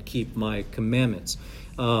love me and keep my commandments.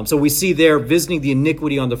 So we see there visiting the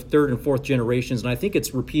iniquity on the third and fourth generations, and I think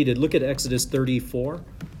it's repeated. Look at Exodus 34.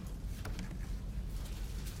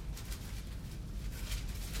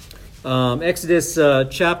 Exodus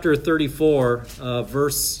chapter 34,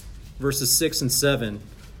 verses 6 and 7.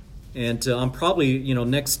 And I'm probably,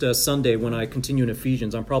 next Sunday when I continue in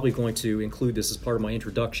Ephesians, I'm probably going to include this as part of my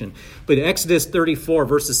introduction. But Exodus 34,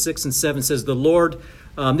 verses 6 and 7 says, the Lord,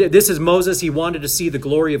 this is Moses. He wanted to see the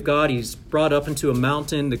glory of God. He's brought up into a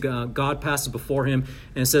mountain. God passes before him.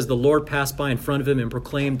 And it says, the Lord passed by in front of him and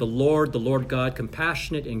proclaimed, the Lord God,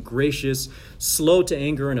 compassionate and gracious, slow to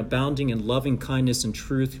anger and abounding in loving kindness and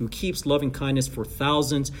truth, who keeps loving kindness for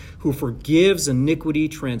thousands, who forgives iniquity,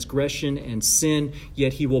 transgression, and sin,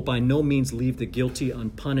 yet he will by no means leave the guilty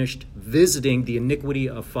unpunished, visiting the iniquity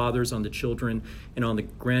of fathers on the children and on the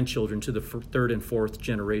grandchildren to the third and fourth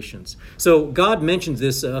generations. So God mentions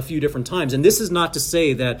this a few different times, and this is not to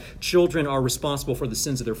say that children are responsible for the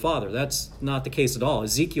sins of their father. That's not the case at all.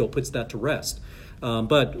 Ezekiel puts that to rest.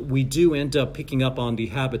 But we do end up picking up on the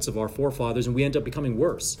habits of our forefathers, and we end up becoming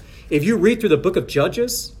worse. If you read through the book of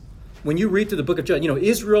Judges, when you read through the book of Judges,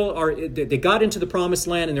 Israel, they got into the promised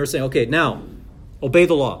land, and they were saying, okay, now, obey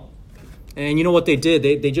the law. And you know what they did?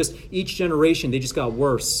 They just, each generation, they just got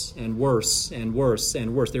worse and worse and worse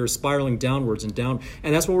and worse. They were spiraling downwards and down.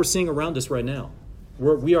 And that's what we're seeing around us right now.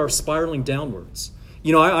 We are spiraling downwards.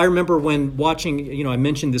 I remember when watching, I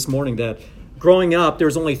mentioned this morning that growing up, there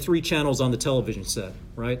was only 3 channels on the television set,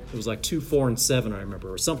 right? It was like 2, 4, and 7, I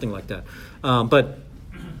remember, or something like that. But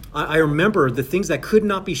I remember the things that could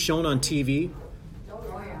not be shown on TV.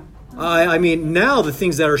 I mean, now the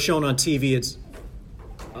things that are shown on TV, it's,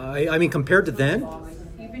 compared to then.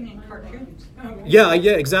 Even in cartoons. Yeah,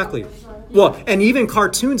 exactly. Well, and even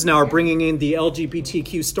cartoons now are bringing in the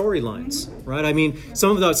LGBTQ storylines, right? I mean,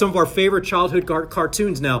 some of our favorite childhood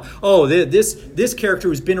cartoons now. Oh, this character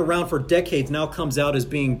who's been around for decades now comes out as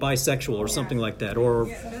being bisexual or something like that. Or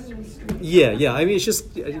yeah. I mean, it's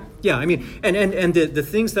just I mean, and the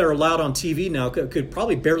things that are allowed on TV now could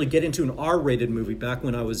probably barely get into an R-rated movie back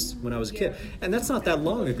when I was a kid, and that's not that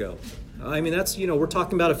long ago. I mean, that's we're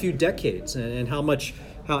talking about a few decades, and how much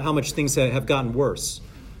things have gotten worse.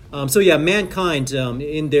 Mankind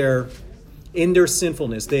in their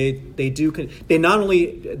sinfulness, they not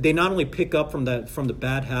only pick up from the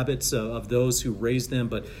bad habits of those who raised them,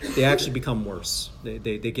 but they actually become worse.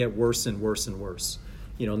 They get worse and worse and worse.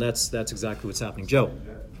 And that's exactly what's happening. Joe.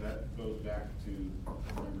 That goes back to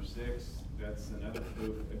number 6. That's another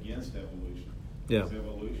proof against evolution. Yeah. Because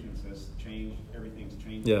evolution says change. Everything's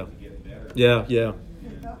changing Yeah. to get better. Yeah.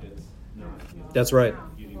 And it's not. That's right.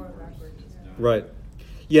 Getting worse. It's not. Right.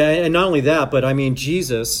 Yeah, and not only that, but I mean,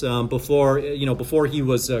 Jesus, before he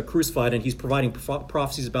was crucified, and he's providing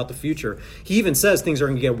prophecies about the future, he even says things are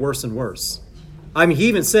going to get worse and worse. I mean, he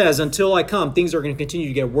even says, until I come, things are going to continue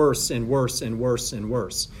to get worse and worse and worse and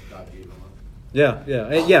worse. God gave him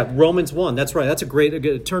up. Yeah. Romans 1. That's right. That's a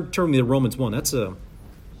great turn me to Romans 1. That's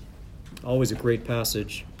always a great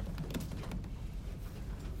passage.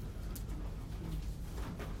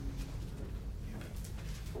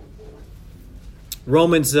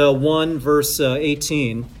 Romans 1, verse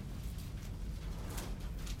 18.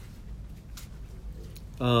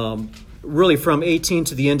 Really from 18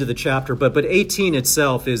 to the end of the chapter, but 18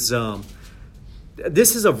 itself is,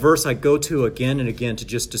 this is a verse I go to again and again to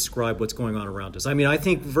just describe what's going on around us. I mean, I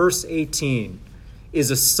think verse 18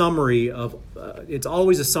 is a summary of, it's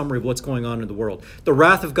always a summary of what's going on in the world. The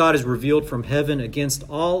wrath of God is revealed from heaven against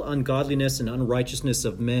all ungodliness and unrighteousness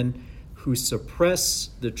of men who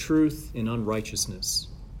suppress the truth in unrighteousness.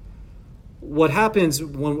 What happens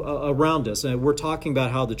around us, and we're talking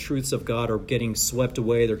about how the truths of God are getting swept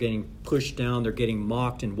away, they're getting pushed down, they're getting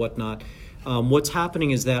mocked and whatnot. What's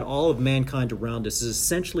happening is that all of mankind around us is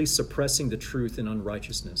essentially suppressing the truth in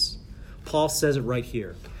unrighteousness. Paul says it right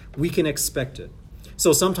here. We can expect it.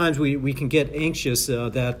 So sometimes we can get anxious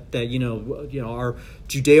that our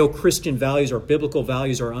Judeo-Christian values, our biblical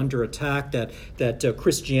values are under attack, that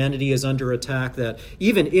Christianity is under attack, that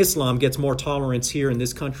even Islam gets more tolerance here in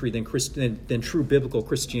this country than true biblical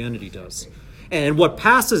Christianity does. And what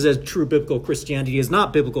passes as true biblical Christianity is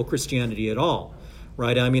not biblical Christianity at all.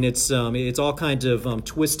 Right? I mean, it's all kinds of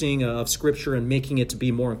twisting of Scripture and making it to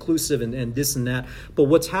be more inclusive and this and that. But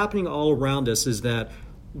what's happening all around us is that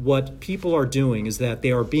what people are doing is that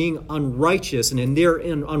they are being unrighteous, and in their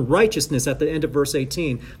unrighteousness, at the end of verse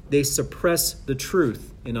 18, they suppress the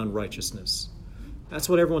truth in unrighteousness. That's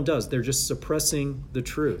what everyone does. They're just suppressing the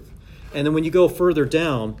truth. And then when you go further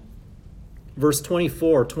down, verse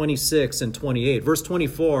 24, 26, and 28. Verse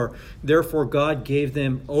 24, therefore God gave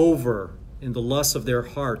them over in the lusts of their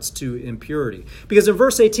hearts to impurity. Because in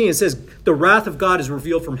verse 18 it says, the wrath of God is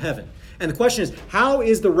revealed from heaven. And the question is, how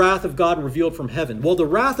is the wrath of God revealed from heaven? Well, the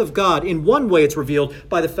wrath of God, in one way it's revealed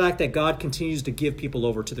by the fact that God continues to give people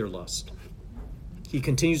over to their lust. He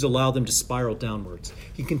continues to allow them to spiral downwards.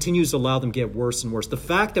 He continues to allow them to get worse and worse. The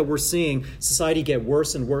fact that we're seeing society get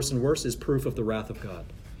worse and worse and worse is proof of the wrath of God,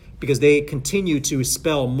 because they continue to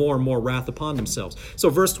expel more and more wrath upon themselves.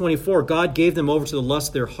 So verse 24, God gave them over to the lust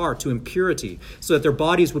of their heart, to impurity, so that their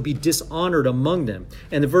bodies would be dishonored among them.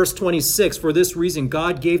 And in verse 26, for this reason,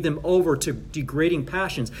 God gave them over to degrading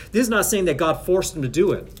passions. This is not saying that God forced them to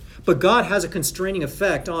do it, but God has a constraining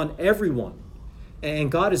effect on everyone.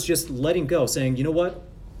 And God is just letting go, saying, you know what?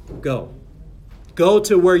 Go. Go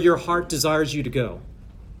to where your heart desires you to go.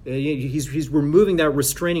 He's removing that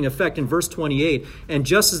restraining effect in verse 28. And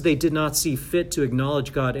just as they did not see fit to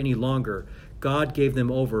acknowledge God any longer, God gave them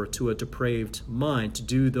over to a depraved mind to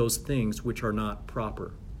do those things which are not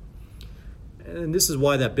proper. And this is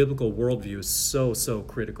why that biblical worldview is so, so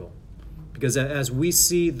critical. Because as we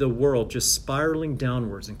see the world just spiraling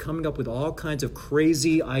downwards and coming up with all kinds of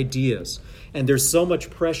crazy ideas, and there's so much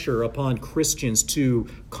pressure upon Christians to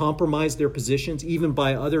compromise their positions, even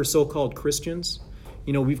by other so-called Christians,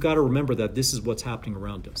 we've got to remember that this is what's happening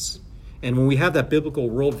around us. And when we have that biblical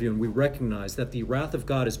worldview and we recognize that the wrath of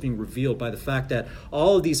God is being revealed by the fact that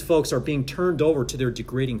all of these folks are being turned over to their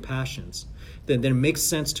degrading passions, then it makes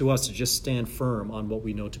sense to us to just stand firm on what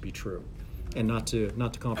we know to be true and not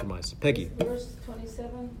to compromise. Peggy. Verse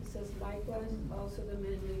 27 says, likewise also the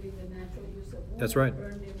men leaving the natural use of women. That's right.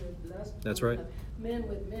 Burned in with lust. That's right. Men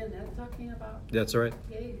with men. That's talking about That's right.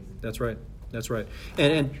 gays. That's right. That's right.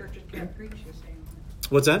 And churches can't preach this anymore.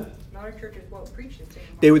 What's that? A lot of churches won't preach this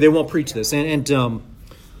anymore. They won't preach this. And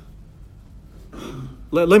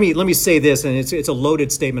let me say this, and it's a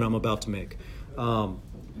loaded statement I'm about to make.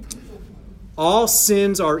 All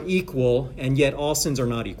sins are equal, and yet all sins are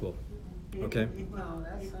not equal. Okay? Well,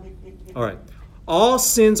 that's All right. All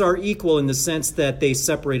sins are equal in the sense that they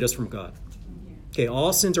separate us from God. Okay,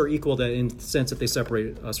 all sins are equal in the sense that they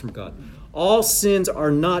separate us from God. All sins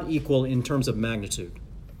are not equal in terms of magnitude.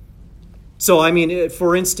 So, I mean,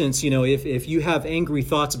 for instance, if you have angry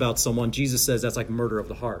thoughts about someone, Jesus says that's like murder of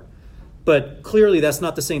the heart. But clearly that's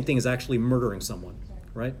not the same thing as actually murdering someone,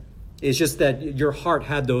 right? It's just that your heart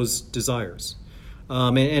had those desires.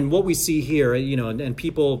 And what we see here, and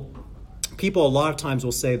people a lot of times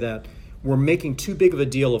will say that we're making too big of a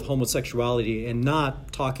deal of homosexuality and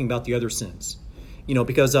not talking about the other sins.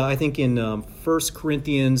 Because I think in 1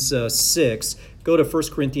 Corinthians 6, go to 1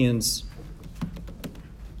 Corinthians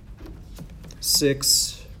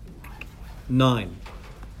 6, 9.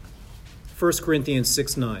 1 Corinthians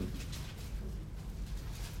 6, 9.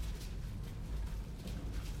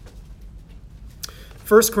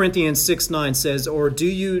 First Corinthians 6:9 says, or do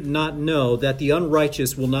you not know that the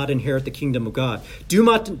unrighteous will not inherit the kingdom of God? Do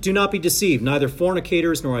not be deceived, neither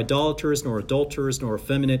fornicators, nor idolaters, nor adulterers, nor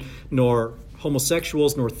effeminate, nor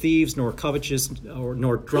homosexuals, nor thieves, nor covetous,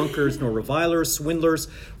 nor drunkards, nor revilers, swindlers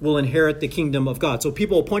will inherit the kingdom of God. So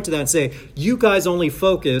people will point to that and say, you guys only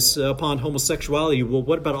focus upon homosexuality. Well,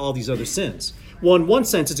 what about all these other sins? Well, in one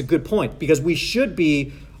sense, it's a good point, because we should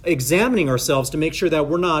be examining ourselves to make sure that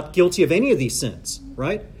we're not guilty of any of these sins,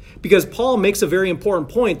 right? Because Paul makes a very important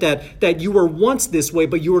point that you were once this way,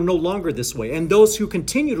 but you are no longer this way. And those who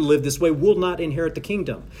continue to live this way will not inherit the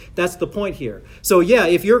kingdom. That's the point here. So yeah,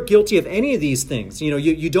 if you're guilty of any of these things,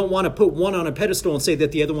 you don't want to put one on a pedestal and say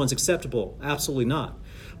that the other one's acceptable. Absolutely not.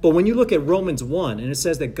 But when you look at Romans 1, and it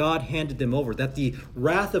says that God handed them over, that the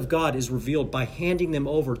wrath of God is revealed by handing them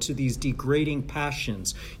over to these degrading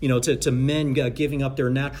passions, to men giving up their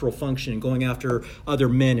natural function and going after other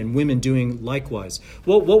men, and women doing likewise.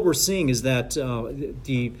 What we're seeing is that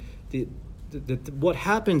what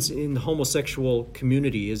happens in the homosexual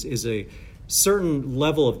community is certain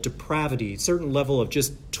level of depravity, certain level of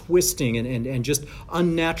just twisting and just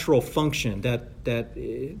unnatural function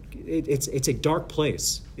it's a dark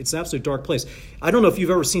place. It's an absolute dark place. I don't know if you've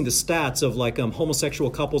ever seen the stats of like homosexual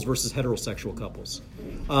couples versus heterosexual couples.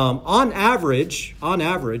 On average, I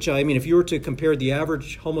mean, if you were to compare the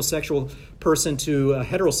average homosexual person to a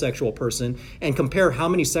heterosexual person and compare how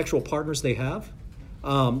many sexual partners they have,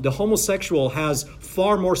 the homosexual has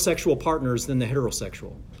far more sexual partners than the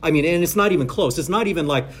heterosexual. I mean, and it's not even close. It's not even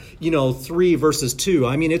like, 3 versus 2.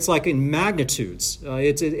 I mean, it's like in magnitudes.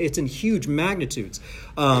 It's in huge magnitudes.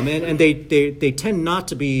 And they tend not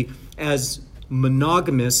to be as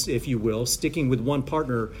monogamous, if you will, sticking with one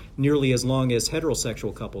partner nearly as long as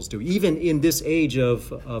heterosexual couples do, even in this age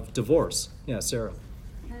of divorce. Yeah, Sarah.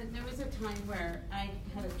 There was a time where I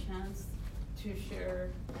had a chance to share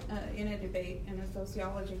in a debate in a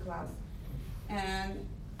sociology class, and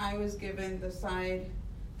I was given the side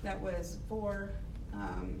that was for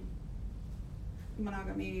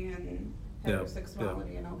monogamy and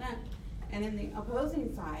heterosexuality and all that. And in the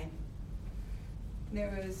opposing side, there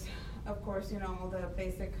was, of course, all the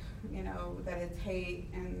basic, that it's hate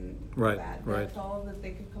and that's all that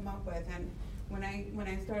they could come up with. And when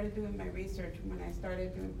I started doing my research, when I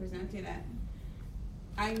started presenting it,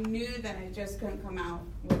 I knew that I just couldn't come out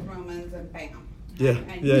with Romans and bam. Yeah.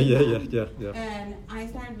 And I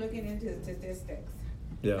started looking into statistics.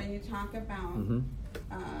 Yeah. When you talk about,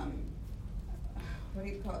 what do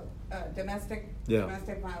you call it? Domestic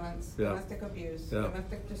violence, domestic abuse,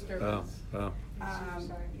 domestic disturbance. You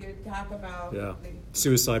talk about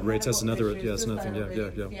suicide rates. That's another. Issues, nothing.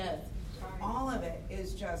 Yes. All of it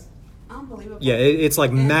is just unbelievable. Yeah, it's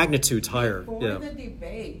like magnitudes higher. Before the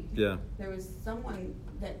debate, there was someone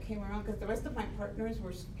that came around because the rest of my partners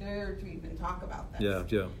were scared to even talk about this.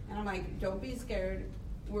 Yeah. And I'm like, don't be scared.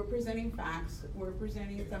 We're presenting facts. We're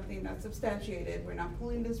presenting something that's substantiated. We're not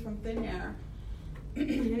pulling this from thin air. And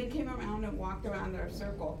he came around and walked around our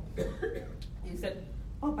circle. And he said,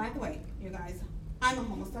 oh, by the way, you guys, I'm a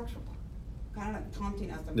homosexual. Kind of like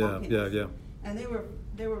taunting us and mocking us. Yeah. And they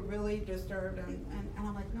were really disturbed. And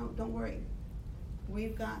I'm like, no, don't worry. We're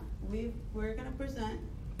going to present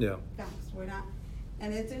facts. We're not.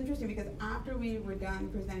 And it's interesting because after we were done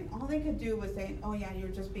presenting, all they could do was say, oh, yeah, you're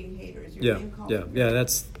just being haters. You're being called. Yeah,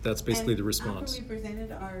 that's basically the response. After we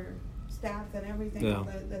presented our stats and everything, all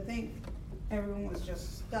the thing, everyone was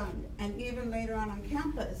just stunned. And even later on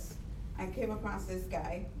campus, I came across this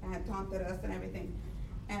guy and had taunted us and everything.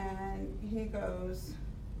 And he goes,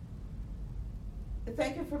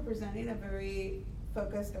 thank you for presenting a very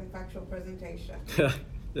focused and factual presentation. Yeah.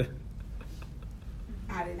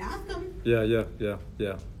 I didn't ask him. Yeah.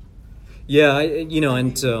 Yeah,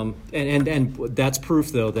 and that's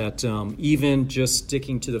proof though that even just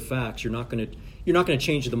sticking to the facts, you're not going to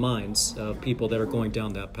change the minds of people that are going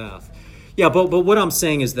down that path. Yeah, but what I'm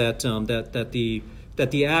saying is that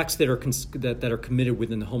the acts that are committed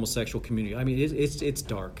within the homosexual community, I mean, it's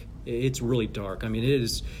dark. It's really dark. I mean, it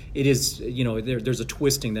is. There's a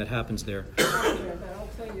twisting that happens there. But I'll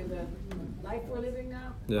tell you that life we're living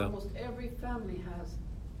now, almost every family has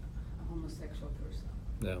a homosexual person.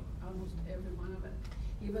 Yeah. Almost every one of it.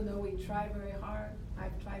 Even though we try very hard,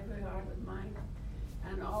 I've tried very hard with mine,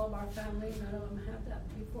 and all of our family, none of them had that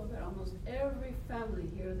before, but almost every family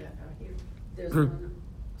here that are here, there's one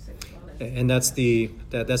sexuality. And that's the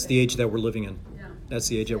age that we're living in. Yeah. That's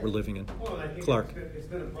the age that we're living in. Well, I think Clark. it's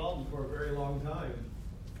been a problem for a very long time.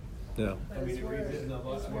 Yeah. But it's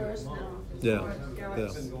worse now. It's Yeah. worse.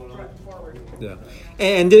 It's been going on. Forward. Yeah.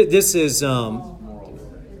 And this is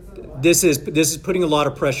putting a lot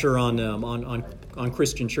of pressure on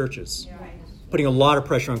Christian churches. Putting a lot of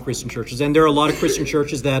pressure on Christian churches, and there are a lot of Christian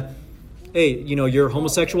churches that, hey, you're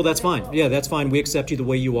homosexual, that's fine. Yeah, that's fine. We accept you the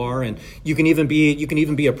way you are, and you can even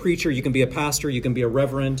be a preacher, you can be a pastor, you can be a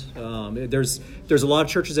reverend. There's a lot of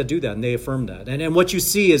churches that do that, and they affirm that. And what you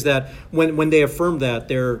see is that when they affirm that,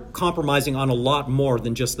 they're compromising on a lot more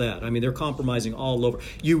than just that. I mean, they're compromising all over.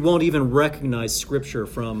 You won't even recognize Scripture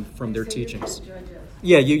from their teachings.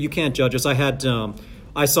 Yeah, you can't judge us.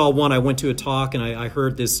 I saw one. I went to a talk, and I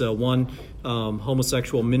heard this one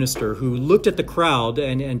homosexual minister who looked at the crowd,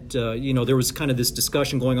 and there was kind of this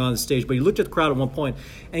discussion going on the stage, but he looked at the crowd at one point,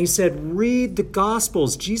 and he said, read the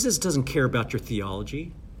Gospels. Jesus doesn't care about your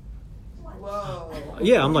theology. Whoa.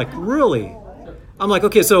 Yeah, I'm like, really? I'm like,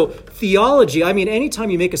 okay, so theology, I mean, anytime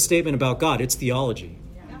you make a statement about God, it's theology.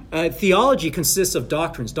 Theology consists of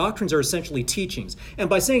doctrines. Doctrines are essentially teachings. And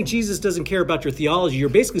by saying Jesus doesn't care about your theology, you're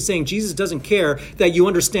basically saying Jesus doesn't care that you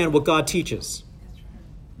understand what God teaches.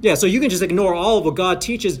 Yeah, so you can just ignore all of what God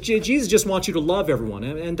teaches. Jesus just wants you to love everyone,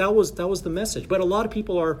 and that was the message. But a lot of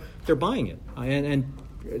people they're buying it, and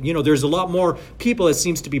there's a lot more people that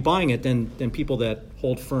seems to be buying it than people that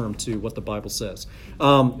hold firm to what the Bible says.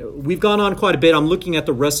 We've gone on quite a bit. I'm looking at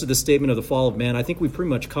the rest of the statement of the fall of man. I think we've pretty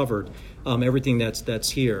much covered everything that's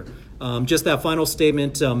here. Just that final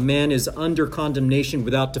statement: man is under condemnation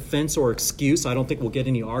without defense or excuse. I don't think we'll get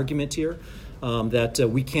any argument here. That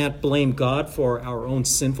we can't blame God for our own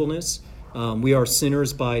sinfulness. We are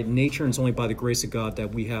sinners by nature, and it's only by the grace of God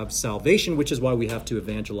that we have salvation, which is why we have to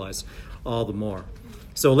evangelize all the more.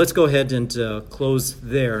 So let's go ahead and close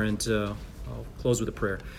there, and I'll close with a prayer.